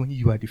understand it when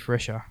you are the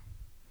fresher,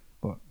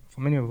 but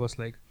for many of us,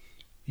 like,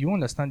 you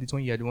won't understand it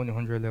when you are the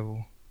 100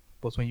 level,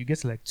 but when you get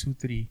to like 2,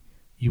 3,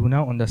 you will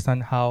now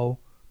understand how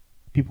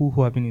people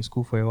who have been in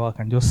school for a while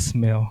can just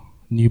smell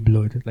new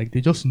blood. Like, they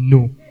just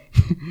know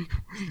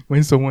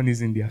when someone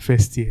is in their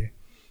first year.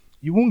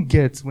 You won't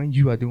get when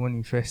you are the one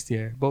in first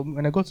year. But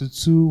when I got to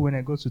 2, when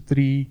I got to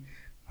 3,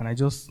 and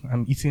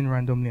I'm eating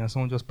randomly and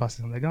someone just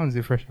passes, I'm like, that one's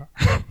a fresher.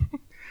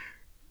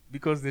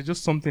 Because there's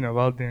just something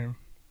about them.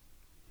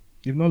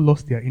 They've not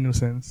lost their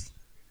innocence.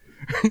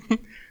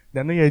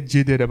 They're not yet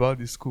jaded about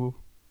the school.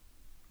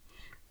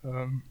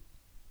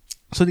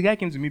 So the guy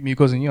came to meet me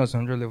because he knew I was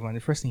 100 level, and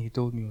the first thing he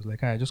told me was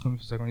like, I just come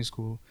to secondary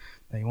school,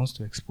 that he wants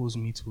to expose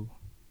me to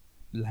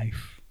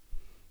life.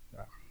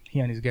 He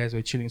and his guys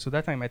were chilling. So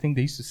that time, I think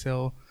they used to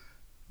sell,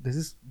 there's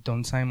this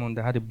Don Simon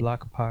that had a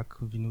black pack,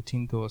 Vino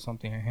Tinto or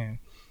something in here.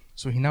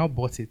 So he now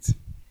bought it.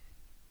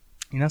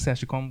 He now said I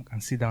should come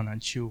and sit down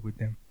and chill with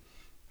them.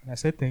 And I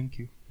said, thank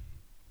you.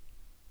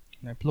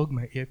 And I plugged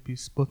my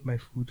earpiece, bought my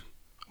food,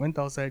 went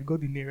outside,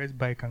 got the nearest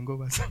bike and go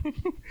back.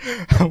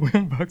 I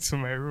went back to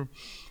my room.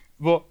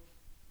 But,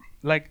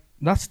 like,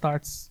 that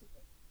starts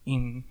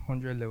in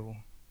 100 level.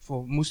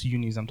 For most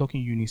unis, I'm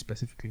talking uni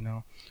specifically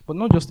now. But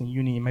not just in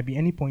uni, it might be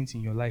any point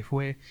in your life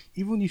where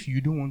even if you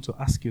don't want to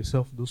ask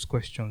yourself those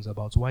questions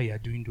about why you're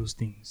doing those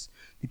things,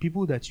 the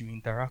people that you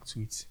interact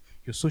with,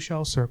 your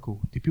social circle,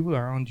 the people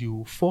around you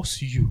will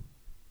force you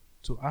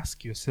to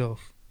ask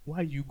yourself,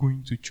 why are you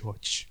going to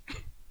church?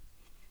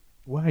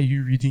 Why are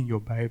you reading your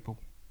Bible?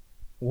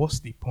 What's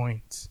the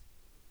point?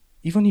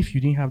 Even if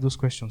you didn't have those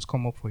questions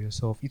come up for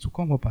yourself, it will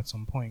come up at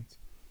some point.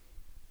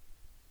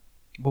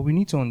 But we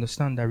need to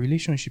understand that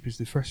relationship is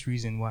the first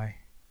reason why.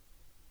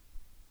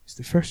 It's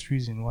the first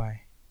reason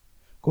why.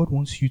 God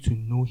wants you to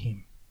know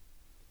Him,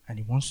 and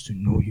He wants to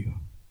know you.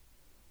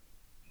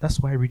 That's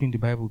why reading the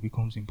Bible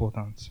becomes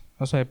important.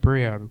 That's why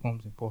prayer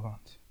becomes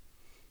important.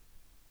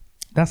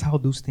 That's how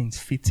those things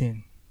fit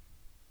in.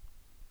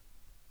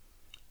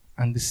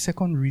 And the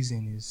second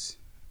reason is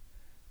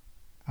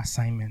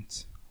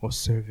assignment or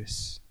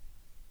service.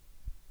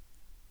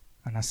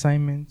 An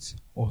assignment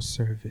or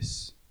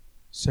service.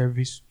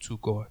 Service to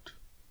God.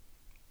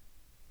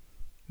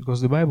 Because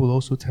the Bible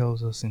also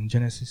tells us in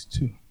Genesis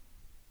 2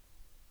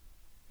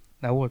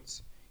 that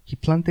what? He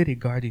planted a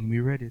garden. We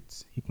read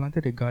it. He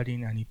planted a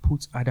garden and He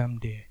put Adam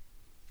there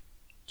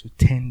to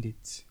tend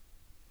it.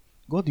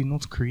 God did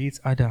not create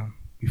Adam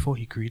before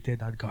He created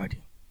that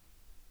garden.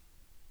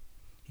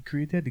 He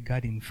created the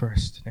garden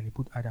first, then He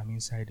put Adam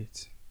inside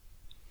it.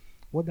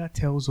 What that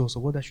tells us,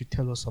 or what that should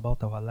tell us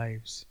about our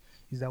lives,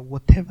 is that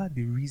whatever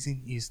the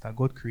reason is that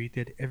God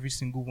created every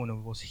single one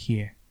of us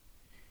here,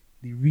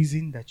 the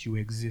reason that you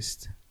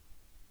exist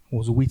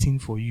was waiting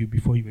for you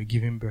before you were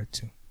given birth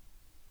to.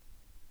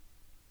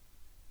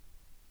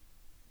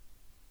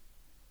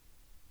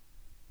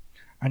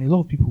 And a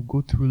lot of people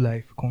go through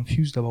life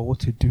confused about what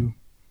to do.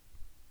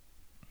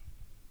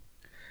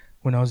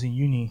 When I was in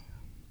uni,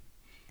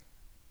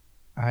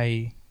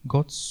 I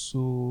got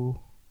so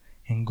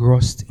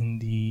engrossed in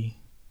the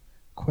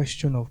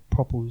question of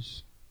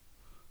purpose.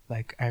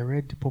 Like, I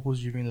read The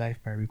Purpose-Driven Life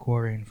by Rick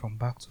Warren from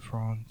back to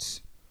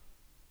front.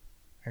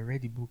 I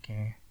read the book.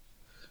 I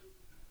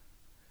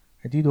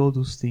did all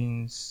those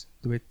things.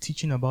 They were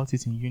teaching about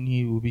it in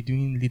uni. We'll be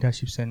doing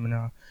leadership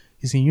seminar.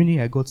 It's in uni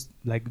I got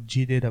like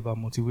jaded about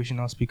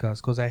motivational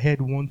speakers because I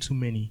heard one too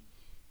many.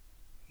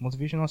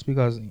 Motivational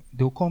speakers,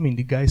 they'll come in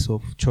the guise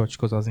of church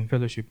because I was in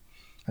fellowship.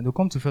 And they'll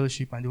come to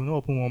fellowship and they'll not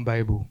open one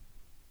Bible.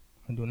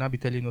 And they'll not be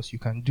telling us you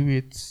can do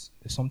it.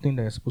 There's something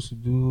that you're supposed to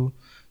do.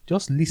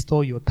 Just list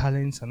all your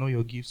talents and all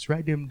your gifts.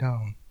 Write them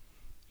down.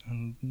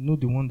 And know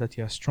the one that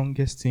you're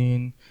strongest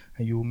in.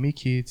 And you'll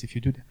make it if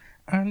you do that.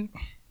 And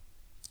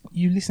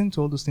you listen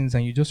to all those things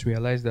and you just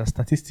realize that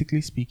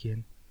statistically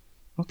speaking,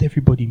 not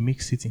everybody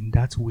makes it in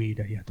that way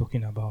that you're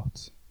talking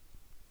about.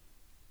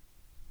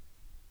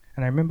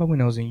 And I remember when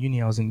I was in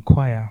uni, I was in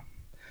choir.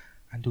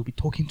 And they'll be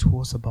talking to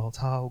us about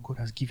how God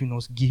has given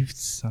us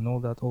gifts and all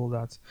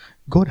that.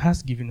 God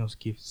has given us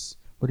gifts.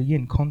 But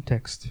again,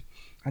 context.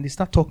 And they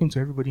start talking to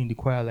everybody in the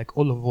choir like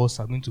all of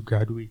us are going to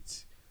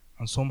graduate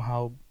and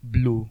somehow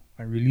blow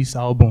and release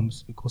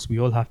albums because we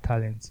all have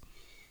talent.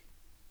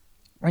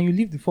 And you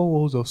leave the four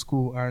walls of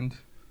school and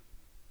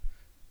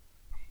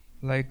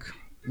like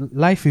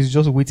life is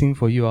just waiting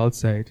for you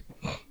outside.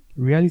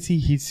 Reality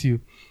hits you.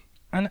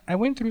 And I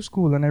went through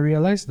school and I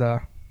realized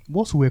that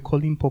what we were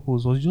calling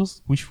purpose was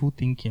just wishful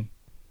thinking.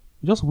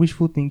 Just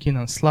wishful thinking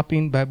and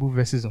slapping Bible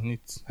verses on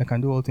it. I can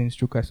do all things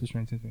through Christ who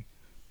strengthens me.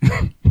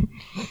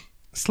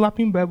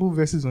 Slapping Bible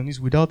verses on it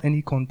without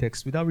any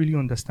context, without really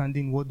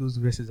understanding what those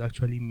verses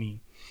actually mean.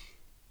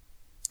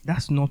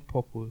 That's not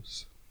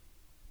purpose.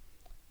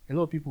 A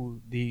lot of people,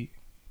 they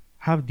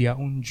have their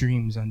own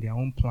dreams and their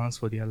own plans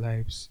for their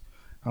lives.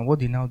 And what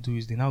they now do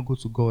is they now go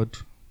to God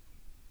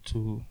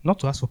to, not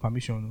to ask for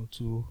permission, or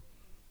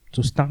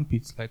to stamp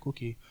it like,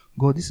 okay,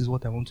 God, this is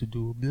what I want to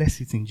do.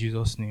 Bless it in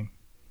Jesus' name.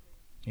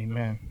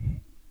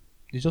 Amen.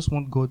 They just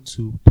want God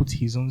to put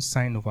his own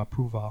sign of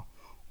approval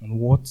on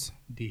what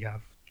they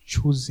have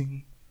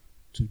chosen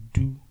to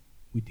do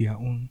with their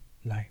own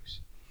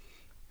lives.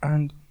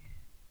 And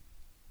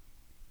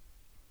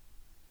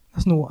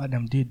that's not what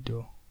Adam did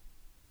though.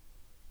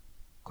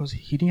 Because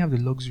he didn't have the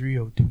luxury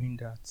of doing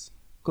that.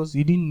 Because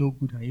he didn't know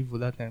good and evil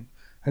that time.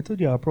 I told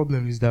you our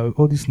problem is that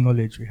all this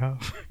knowledge we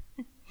have.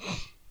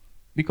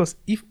 Because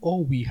if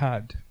all we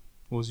had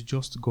was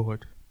just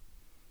God,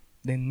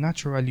 then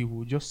naturally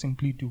we'll just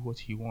simply do what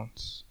he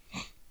wants.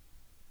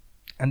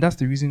 And that's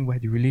the reason why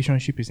the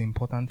relationship is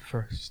important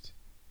first,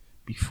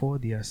 before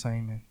the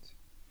assignment.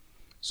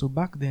 So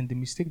back then, the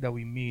mistake that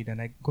we made, and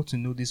I got to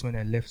know this when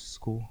I left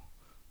school,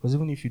 because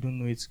even if you don't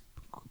know it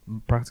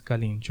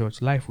practically in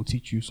church, life will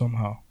teach you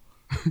somehow,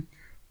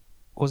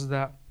 was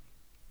that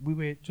we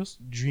were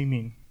just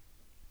dreaming.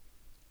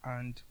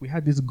 And we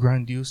had this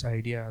grandiose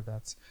idea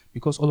that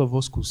because all of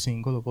us could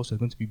sing, all of us are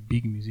going to be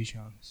big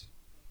musicians.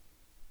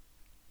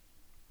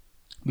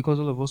 Because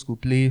all of us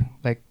could play,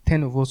 like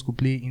 10 of us could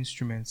play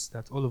instruments,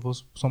 that all of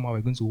us somehow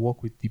are going to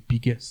work with the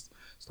biggest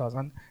stars.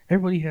 And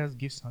everybody has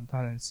gifts and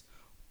talents.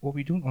 What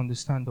we don't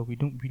understand or we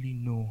don't really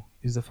know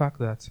is the fact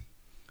that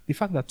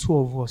two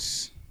of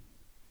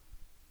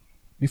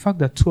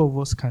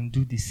us can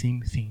do the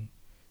same thing,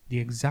 the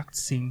exact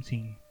same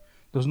thing,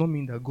 does not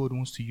mean that God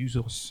wants to use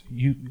us.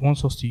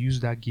 Wants us to use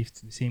that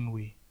gift the same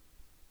way.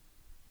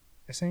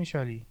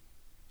 Essentially,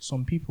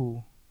 some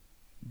people,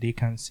 they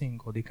can sing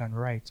or they can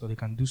write or they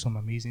can do some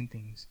amazing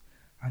things,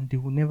 and they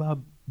will never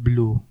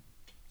blow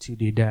till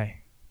they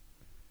die.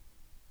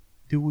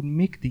 They would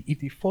if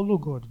they follow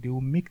God, they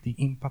will make the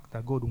impact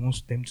that God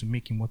wants them to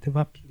make in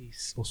whatever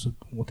place or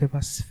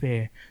whatever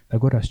sphere that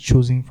God has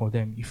chosen for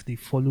them if they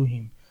follow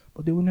him.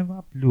 But they will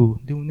never blow.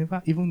 They will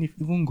never,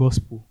 even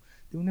gospel,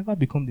 they will never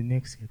become the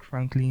next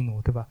Franklin or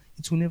whatever.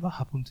 It will never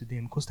happen to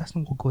them because that's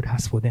not what God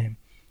has for them.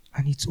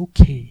 And it's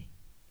okay.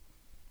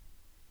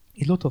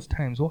 A lot of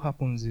times what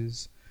happens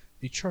is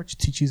the church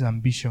teaches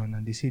ambition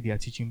and they say they are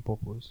teaching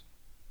purpose.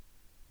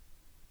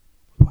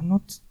 But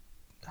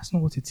that's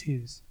not what it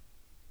is.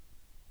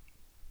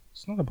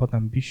 It's not about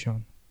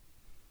ambition.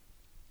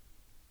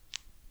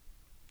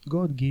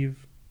 God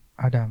gave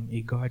Adam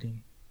a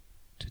garden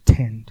to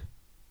tend.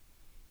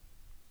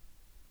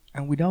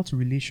 And without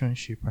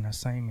relationship and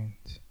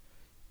assignment,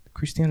 the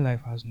Christian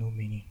life has no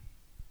meaning.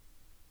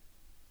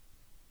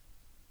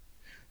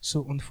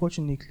 So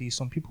unfortunately,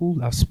 some people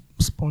have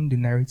spun the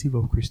narrative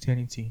of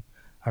Christianity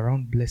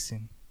around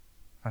blessing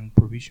and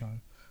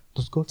provision.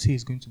 Does God say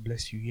he's going to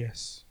bless you?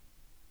 Yes.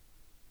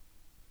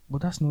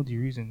 But that's not the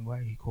reason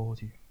why he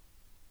called you.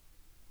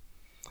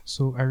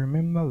 So I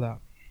remember that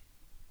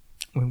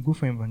when we go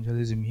for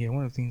evangelism here,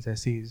 one of the things I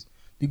say is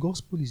the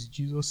gospel is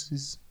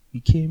Jesus's. He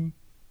came,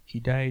 he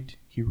died,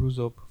 he rose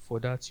up. For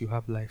that you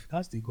have life.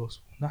 That's the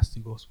gospel. That's the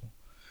gospel.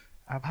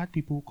 I've had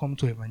people come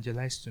to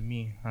evangelize to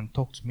me and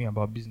talk to me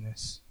about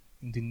business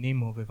in the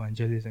name of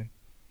evangelism.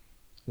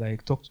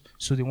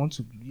 So they want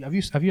to.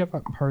 Have you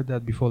ever heard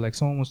that before? Like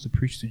someone wants to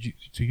preach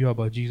to you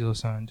about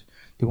Jesus and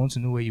they want to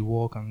know where you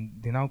walk, and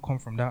they now come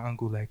from that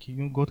angle, like,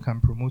 God can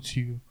promote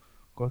you,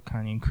 God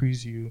can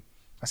increase you,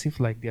 as if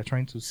like they're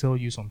trying to sell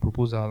you some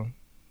proposal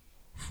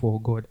for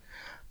God.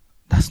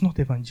 That's not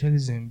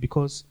evangelism,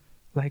 because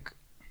like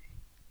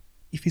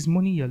if it's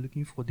money you're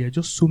looking for, there are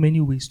just so many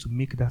ways to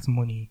make that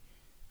money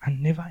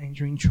and never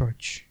entering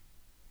church.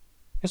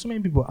 There's so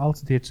many people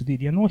out there today.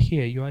 They are not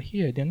here. You are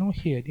here. They're not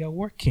here. They are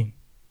working.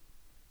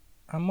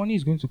 And money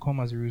is going to come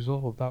as a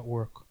result of that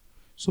work.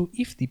 So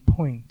if the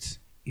point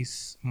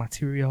is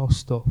material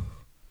stuff,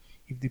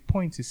 if the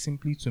point is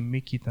simply to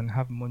make it and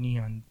have money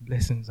and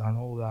blessings and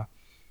all that,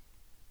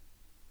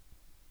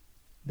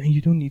 then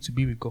you don't need to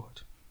be with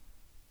God.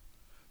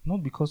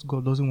 Not because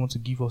God doesn't want to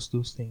give us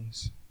those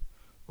things,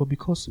 but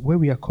because where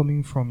we are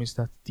coming from is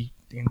that the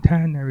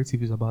entire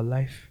narrative is about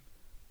life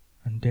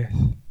and death.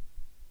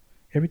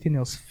 Everything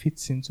else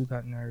fits into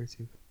that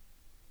narrative.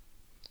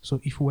 So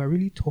if we are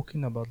really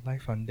talking about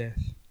life and death,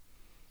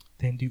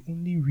 then the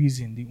only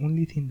reason, the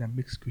only thing that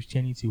makes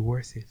Christianity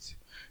worth it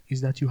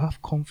is that you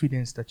have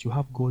confidence that you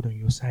have God on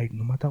your side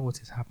no matter what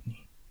is happening.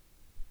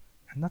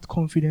 And that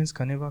confidence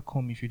can never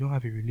come if you don't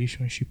have a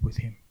relationship with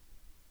Him.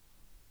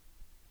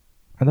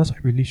 And that's why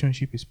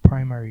relationship is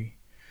primary.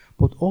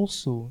 But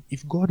also,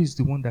 if God is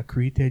the one that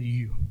created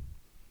you,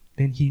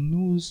 then He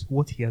knows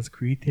what He has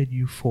created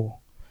you for.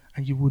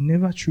 And you will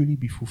never truly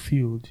be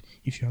fulfilled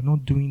if you are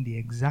not doing the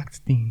exact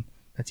thing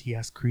that He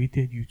has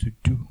created you to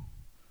do.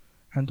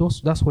 And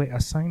also, that's where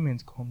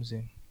assignment comes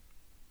in.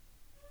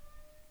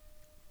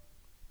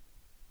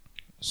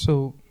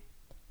 So,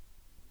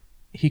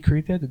 He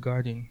created the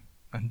garden,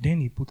 and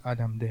then He put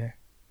Adam there.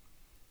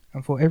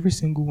 And for every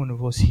single one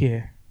of us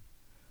here,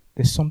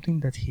 there's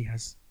something that He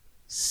has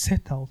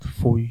set out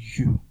for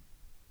you,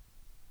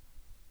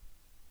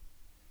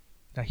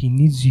 that He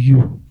needs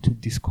you to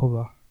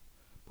discover.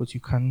 But you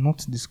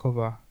cannot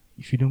discover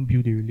if you don't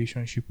build a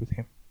relationship with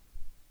Him.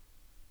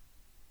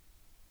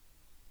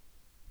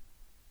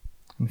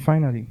 And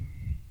finally,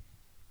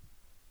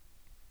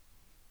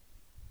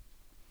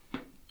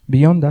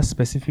 beyond that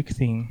specific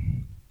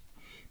thing,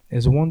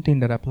 there's one thing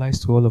that applies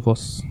to all of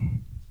us.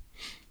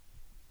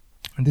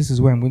 And this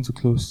is where I'm going to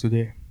close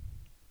today.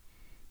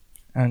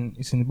 And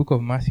it's in the book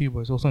of Matthew,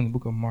 but it's also in the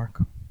book of Mark.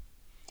 And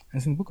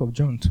it's in the book of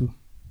John too.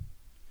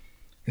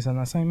 It's an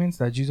assignment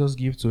that Jesus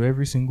gave to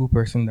every single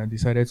person that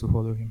decided to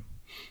follow Him.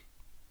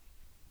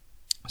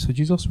 So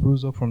Jesus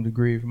rose up from the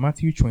grave.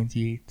 Matthew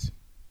 28,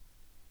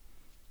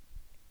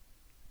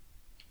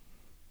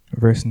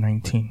 verse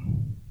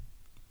 19.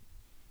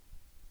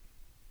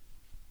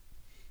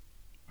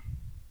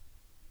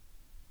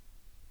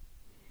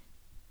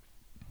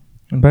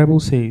 The Bible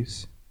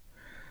says,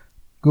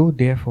 "Go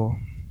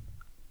therefore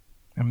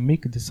and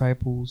make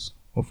disciples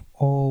of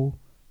all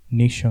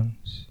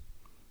nations,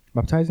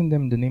 baptizing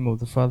them in the name of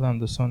the Father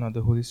and the Son and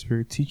the Holy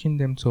Spirit, teaching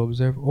them to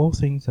observe all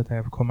things that I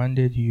have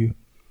commanded you.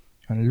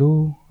 And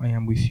lo, I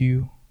am with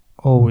you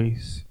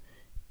always,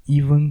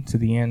 even to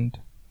the end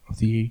of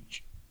the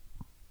age."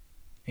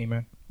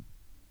 Amen.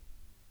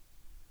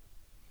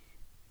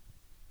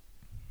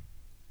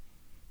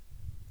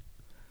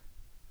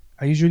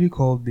 I usually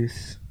call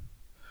this,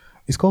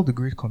 it's called the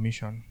Great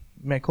Commission.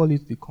 You might call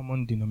it the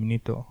common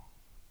denominator.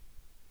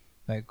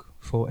 Like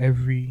for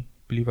every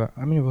believer.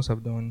 How many of us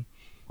have done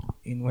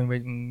when we're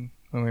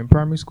in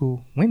primary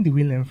school? When did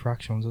we learn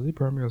fractions? Was it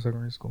primary or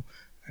secondary school?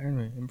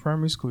 Anyway, in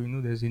primary school,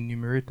 there's a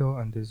numerator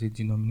and there's a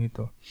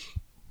denominator.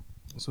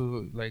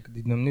 So like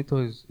the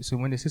denominator is, so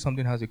when they say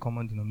something has a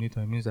common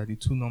denominator, it means that the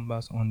two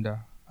numbers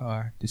under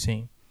are the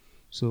same.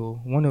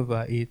 So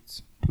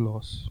 1/8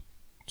 plus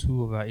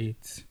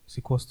 2/8 is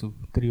equals to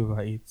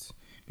 3/8,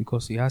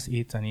 because it has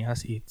 8 and it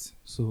has 8.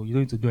 So you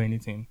don't need to do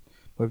anything.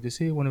 But if they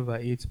say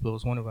 1/8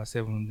 plus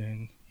 1/7,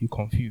 then you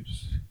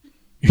confuse.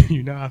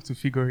 You now have to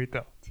figure it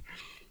out.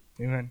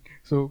 Amen.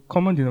 So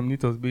common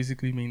denominators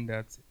basically mean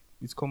that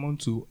it's common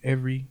to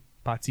every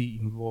party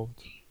involved.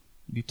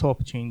 The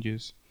top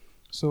changes.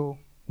 So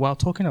while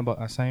talking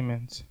about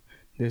assignments,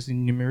 there's a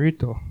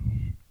numerator,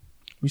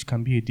 which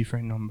can be a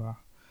different number.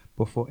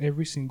 But for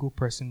every single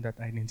person that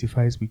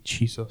identifies with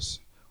Jesus,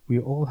 we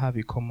all have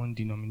a common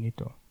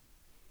denominator.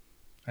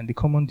 And the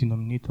common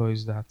denominator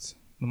is that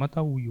no matter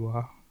who you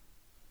are,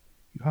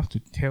 you have to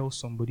tell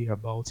somebody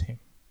about Him.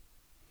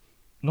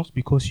 Not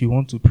because you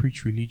want to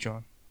preach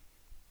religion,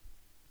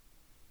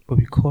 but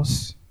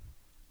because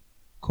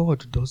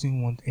God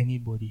doesn't want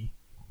anybody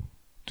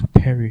to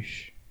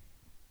perish.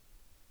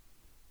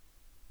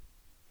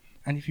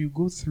 And if you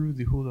go through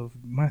the whole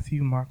of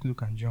Matthew, Mark,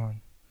 Luke, and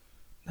John,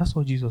 that's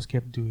what Jesus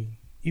kept doing.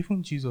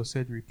 Even Jesus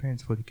said,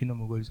 "Repent, for the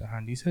kingdom of God is at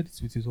hand." He said it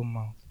with His own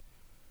mouth.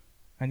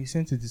 And He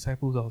sent His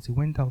disciples out. He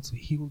went out to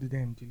heal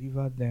them,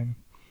 deliver them.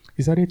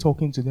 He started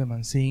talking to them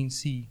and saying,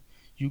 "See,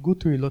 you go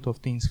through a lot of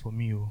things for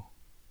me,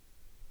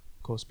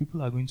 because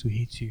people are going to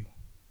hate you.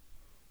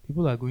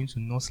 People are going to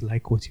not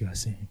like what you are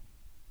saying.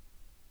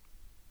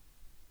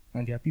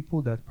 And there are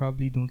people that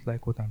probably don't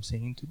like what I'm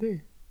saying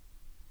today.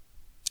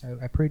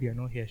 I pray they are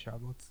not here,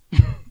 Charlotte.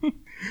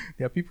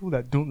 There are people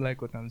that don't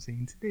like what I'm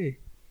saying today.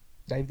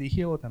 That if they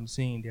hear what I'm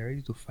saying, they're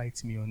ready to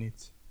fight me on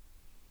it.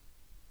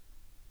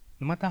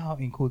 No matter how,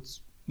 in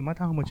quotes, no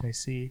matter how much I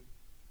say,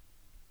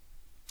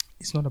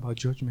 it's not about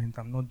judgment,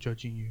 I'm not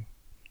judging you.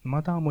 No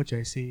matter how much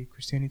I say,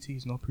 Christianity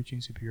is not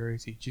preaching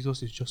superiority,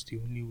 Jesus is just the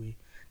only way,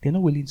 they're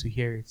not willing to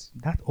hear it.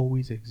 That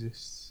always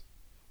exists.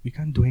 We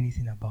can't do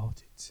anything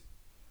about it.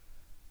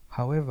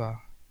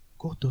 However,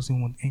 God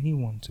doesn't want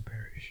anyone to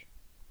perish.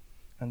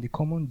 And the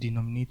common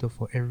denominator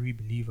for every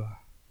believer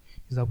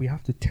is that we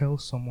have to tell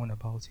someone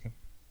about him.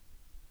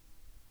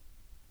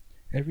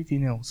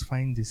 Everything else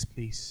finds its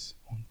place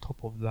on top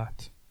of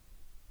that.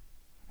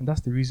 And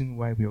that's the reason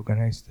why we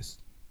organize this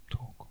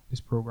talk, this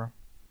program.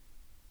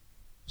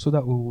 So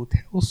that we will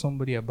tell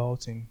somebody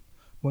about him,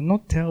 but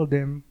not tell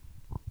them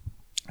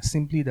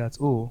simply that,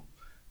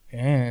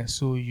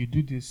 so you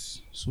do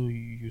this, so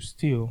you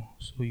steal,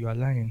 so you are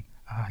lying.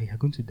 You're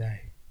going to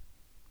die.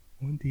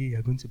 One day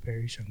you're going to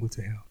perish and go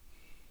to hell.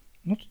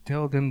 Not to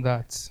tell them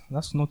that.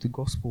 That's not the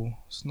gospel.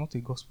 It's not a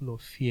gospel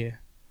of fear.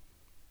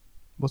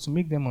 But to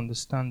make them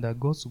understand that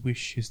God's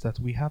wish is that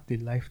we have the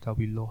life that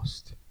we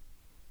lost.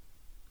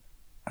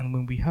 And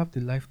when we have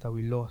the life that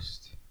we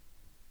lost,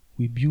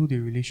 we build a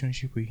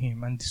relationship with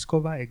him and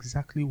discover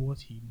exactly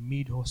what he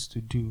made us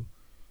to do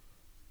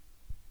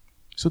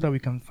so that we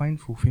can find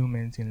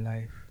fulfillment in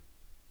life.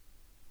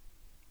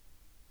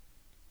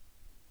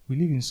 We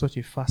live in such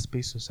a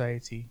fast-paced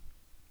society.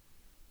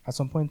 At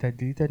some point, I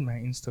deleted my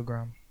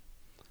Instagram.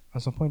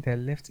 At some point, I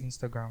left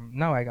Instagram.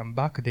 Now I am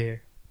back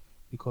there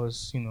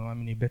because,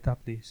 I'm in a better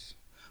place.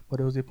 But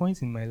there was a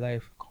point in my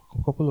life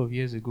a couple of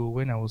years ago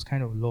when I was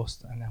kind of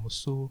lost and I was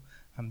so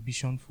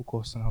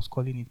ambition-focused and I was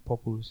calling it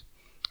purpose.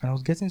 And I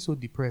was getting so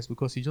depressed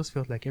because it just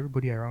felt like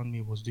everybody around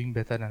me was doing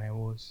better than I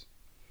was.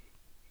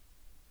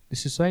 The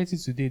society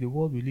today, the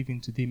world we live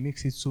in today,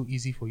 makes it so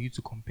easy for you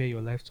to compare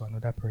your life to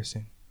another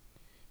person.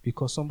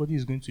 Because somebody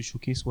is going to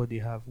showcase what they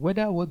have.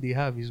 Whether what they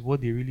have is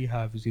what they really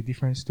have is a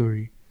different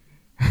story.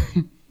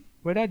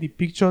 Whether the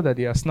picture that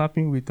they are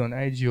snapping with on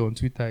IG or on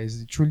Twitter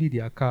is truly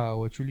their car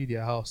or truly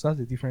their house, that's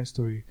a different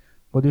story.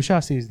 But they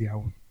shall say it's their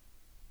own.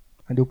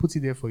 And they'll put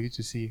it there for you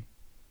to see.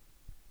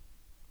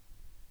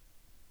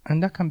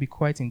 And that can be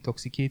quite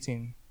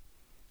intoxicating.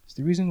 It's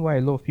the reason why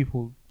a lot of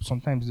people,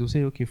 sometimes they'll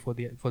say, okay, for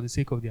the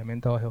sake of their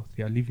mental health,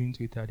 they are leaving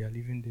Twitter, they are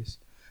leaving this.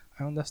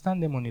 I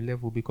understand them on a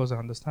level because I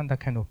understand that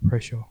kind of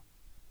pressure.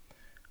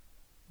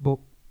 But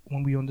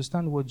when we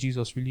understand what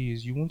Jesus really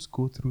is, you won't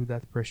go through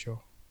that pressure.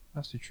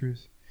 That's the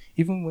truth.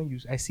 Even when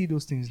I see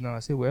those things now, I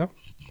say, well,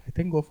 I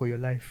thank God for your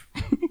life.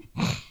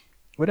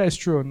 Whether it's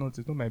true or not,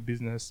 it's not my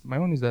business. My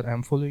own is that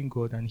I'm following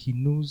God and he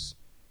knows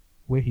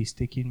where he's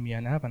taking me,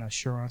 and I have an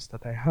assurance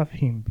that I have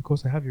him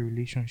because I have a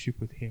relationship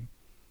with him.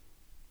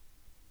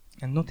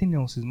 And nothing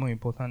else is more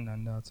important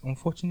than that.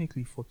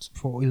 Unfortunately,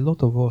 for a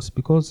lot of us,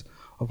 because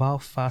of how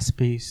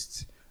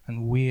fast-paced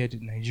and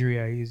weird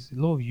Nigeria is,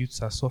 a lot of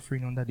youths are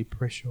suffering under the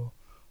pressure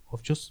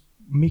of just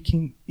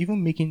making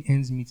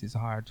ends meet is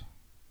hard.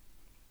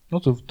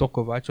 Not to talk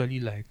of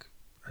actually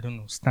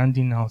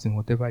standing out in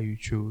whatever you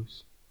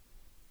choose.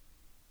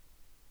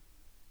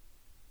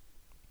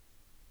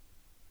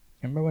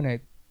 I remember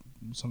when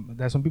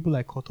there's some people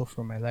I cut off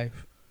from my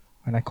life,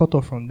 and I cut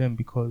off from them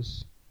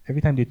because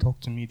every time they talk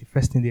to me, the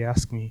first thing they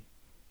ask me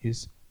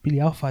is, Billy,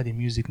 how far the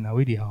music now?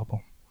 Where the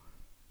album?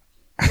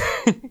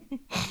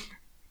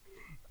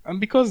 And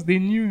because they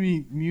knew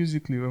me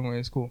musically when we were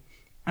in school.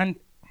 And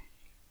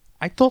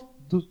I thought,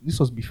 this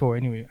was before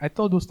anyway, I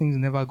thought those things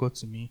never got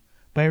to me.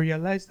 But I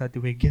realized that they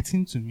were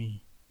getting to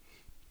me.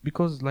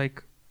 Because there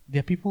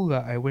are people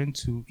that I went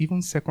to,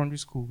 even secondary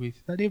school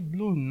with, that they've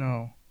blown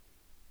now.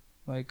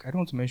 I don't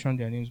want to mention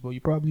their names, but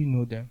you probably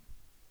know them.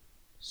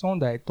 Someone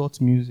that I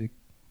taught music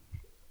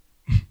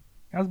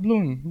has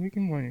blown,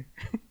 making money.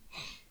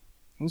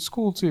 In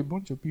school too, a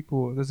bunch of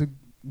people, there's a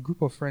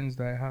group of friends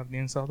that I have,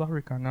 they're in South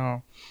Africa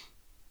now,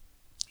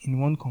 in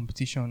one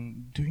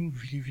competition, doing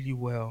really, really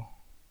well.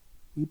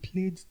 We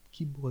played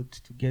keyboard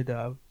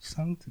together,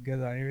 sang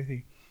together and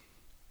everything.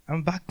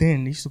 And back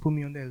then, they used to put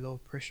me under a lot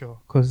of pressure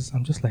because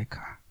I'm just like,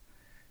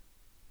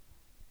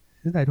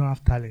 I don't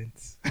have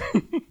talent.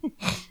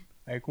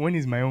 When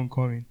is my own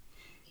coming?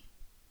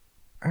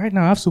 Right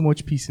now, I have so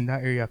much peace in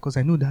that area because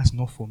I know that's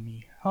not for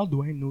me. How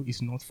do I know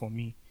it's not for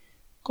me?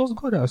 Because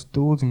God has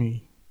told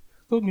me.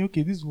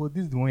 Okay, this is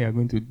the one you're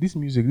going to, this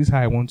music, this is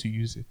how I want to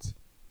use it.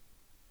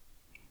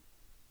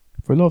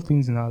 For a lot of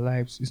things in our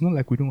lives, it's not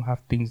like we don't have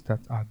things that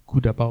are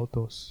good about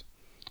us.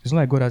 It's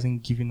not like God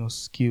hasn't given us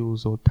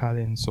skills or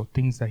talents or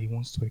things that he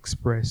wants to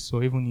express,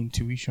 or even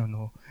intuition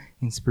or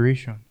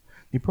inspiration.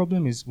 The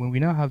problem is when we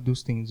now have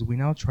those things, we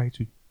now try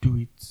to do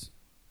it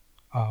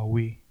our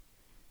way.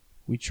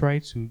 We try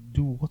to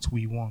do what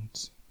we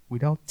want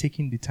without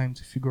taking the time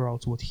to figure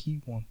out what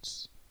he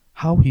wants,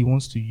 how he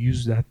wants to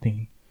use that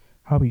thing,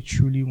 how he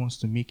truly wants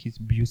to make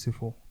it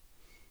beautiful.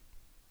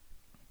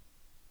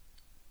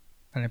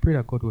 And I pray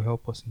that God will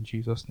help us in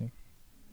Jesus' name.